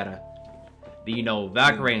best, you gotta, you know,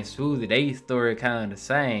 Valkyrie and Swoozy, they story kind of the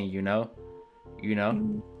same, you know? Yeah.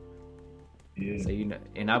 So, you know,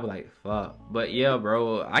 and I be like, fuck. But yeah,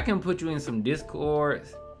 bro, I can put you in some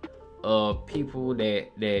Discords of people that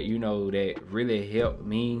you know, that really helped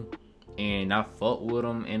me, and I fuck with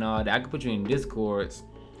them and all that. I can put you in Discords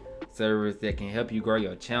servers that can help you grow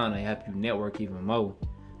your channel and help you network even more.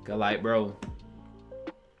 Cause like, bro,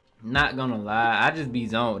 not gonna lie, I just be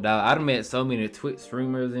zoned out. I done met so many Twitch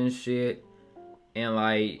streamers and shit, and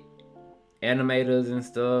like animators and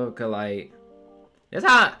stuff. Cause like, that's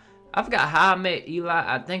how I forgot how I met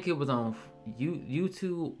Eli. I think it was on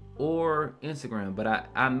YouTube or Instagram, but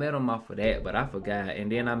I met him off of that, but I forgot.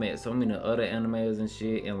 And then I met so many other animators and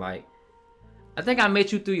shit, and like, I think I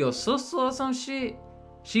met you through your sister or some shit.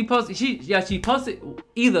 She posted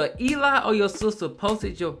either Eli or your sister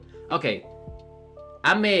posted your, okay,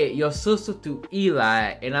 I met your sister through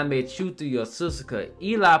Eli, and I met you through your sister, cause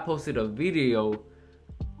Eli posted a video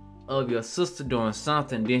of your sister doing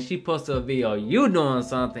something, then she posted a video of you doing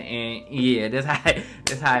something, and yeah, that's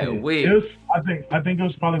how it went. I think it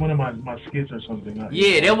was probably one of my skits or something.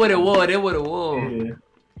 Yeah, that's what it was.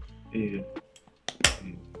 Yeah.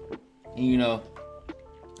 You know,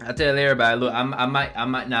 I tell everybody, look, I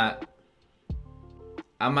might not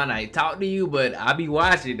talk to you, but I be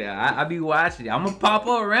watching that. I be watching it. I'm gonna pop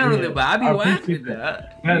up around a little, but I be watching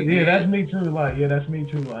that. Yeah, that's me too. Like, that's me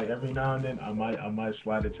too. Like, every now and then, I might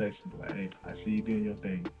slide a text and be like, hey, I see you doing your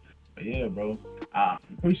thing. But yeah, bro, I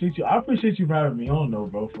appreciate you. I appreciate you for having me on, though,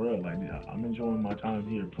 bro. For real, like, I'm enjoying my time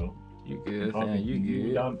here, bro. You good, man? You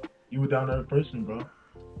good? You a down there person, bro.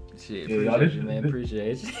 Shit, appreciate you, man.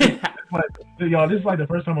 Appreciate you. Y'all, this is like the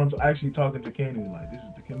first time I'm actually talking to Kenny. Like, this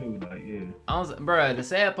is the canoe. Like, yeah. Bro, the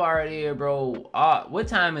sad part is, bro. What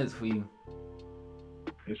time is it for you?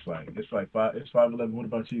 It's 5:11. What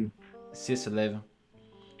about you? 6:11.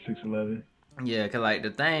 6:11. Yeah, cause like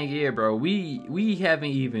the thing here, bro, we haven't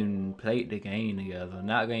even played the game together.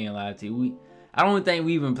 Not gonna lie to you, I don't think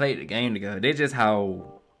we even played the game together. That's just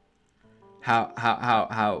how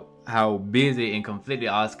busy and conflicted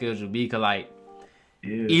our schedule be. Cause like,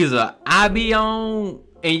 either I be on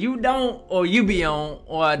and you don't, or you be on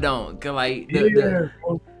or I don't. Cause like we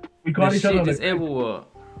call each other on everywhere.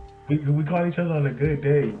 We call each other on a good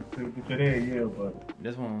day today, yeah. But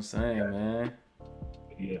that's what I'm saying, man.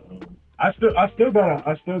 Yeah. I still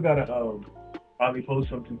gotta probably post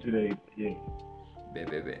something today. Yeah.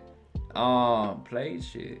 Bet. Play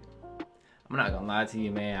shit. I'm not gonna lie to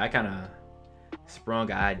you, man. I kind of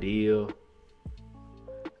sprung an idea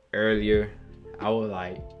earlier. I was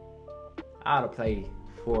like, I ought to play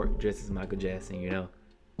Fort dressed as Michael Jackson, you know.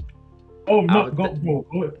 Oh no, go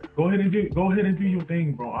ahead and do your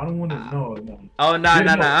thing, bro. I don't want to know. Oh no. I'm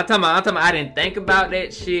talking about I didn't think about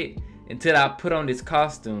that shit until I put on this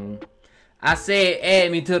costume. I said,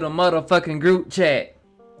 add me to the motherfucking group chat.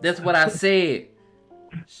 That's what I said.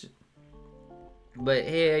 But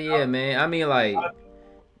hell yeah, man. I mean, like,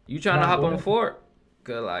 you trying to hop on Fort?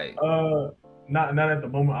 Cause like, not at the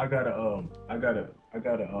moment. I gotta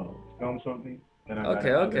film something. And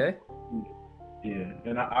okay. Yeah,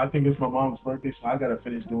 and I think it's my mom's birthday, so I gotta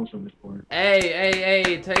finish doing something for her.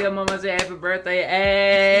 Hey, tell your mama say happy birthday.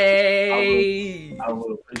 Hey, I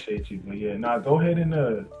will appreciate you, but yeah, go ahead and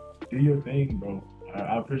do your thing, bro.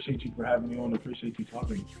 I appreciate you for having me on. I appreciate you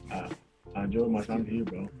talking. I enjoyed my time here,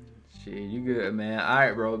 bro. Shit, you good, man. All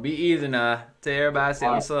right, bro. Be easy now. Tell everybody, say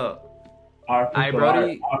what's up. All right,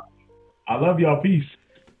 bro. I love y'all. Peace.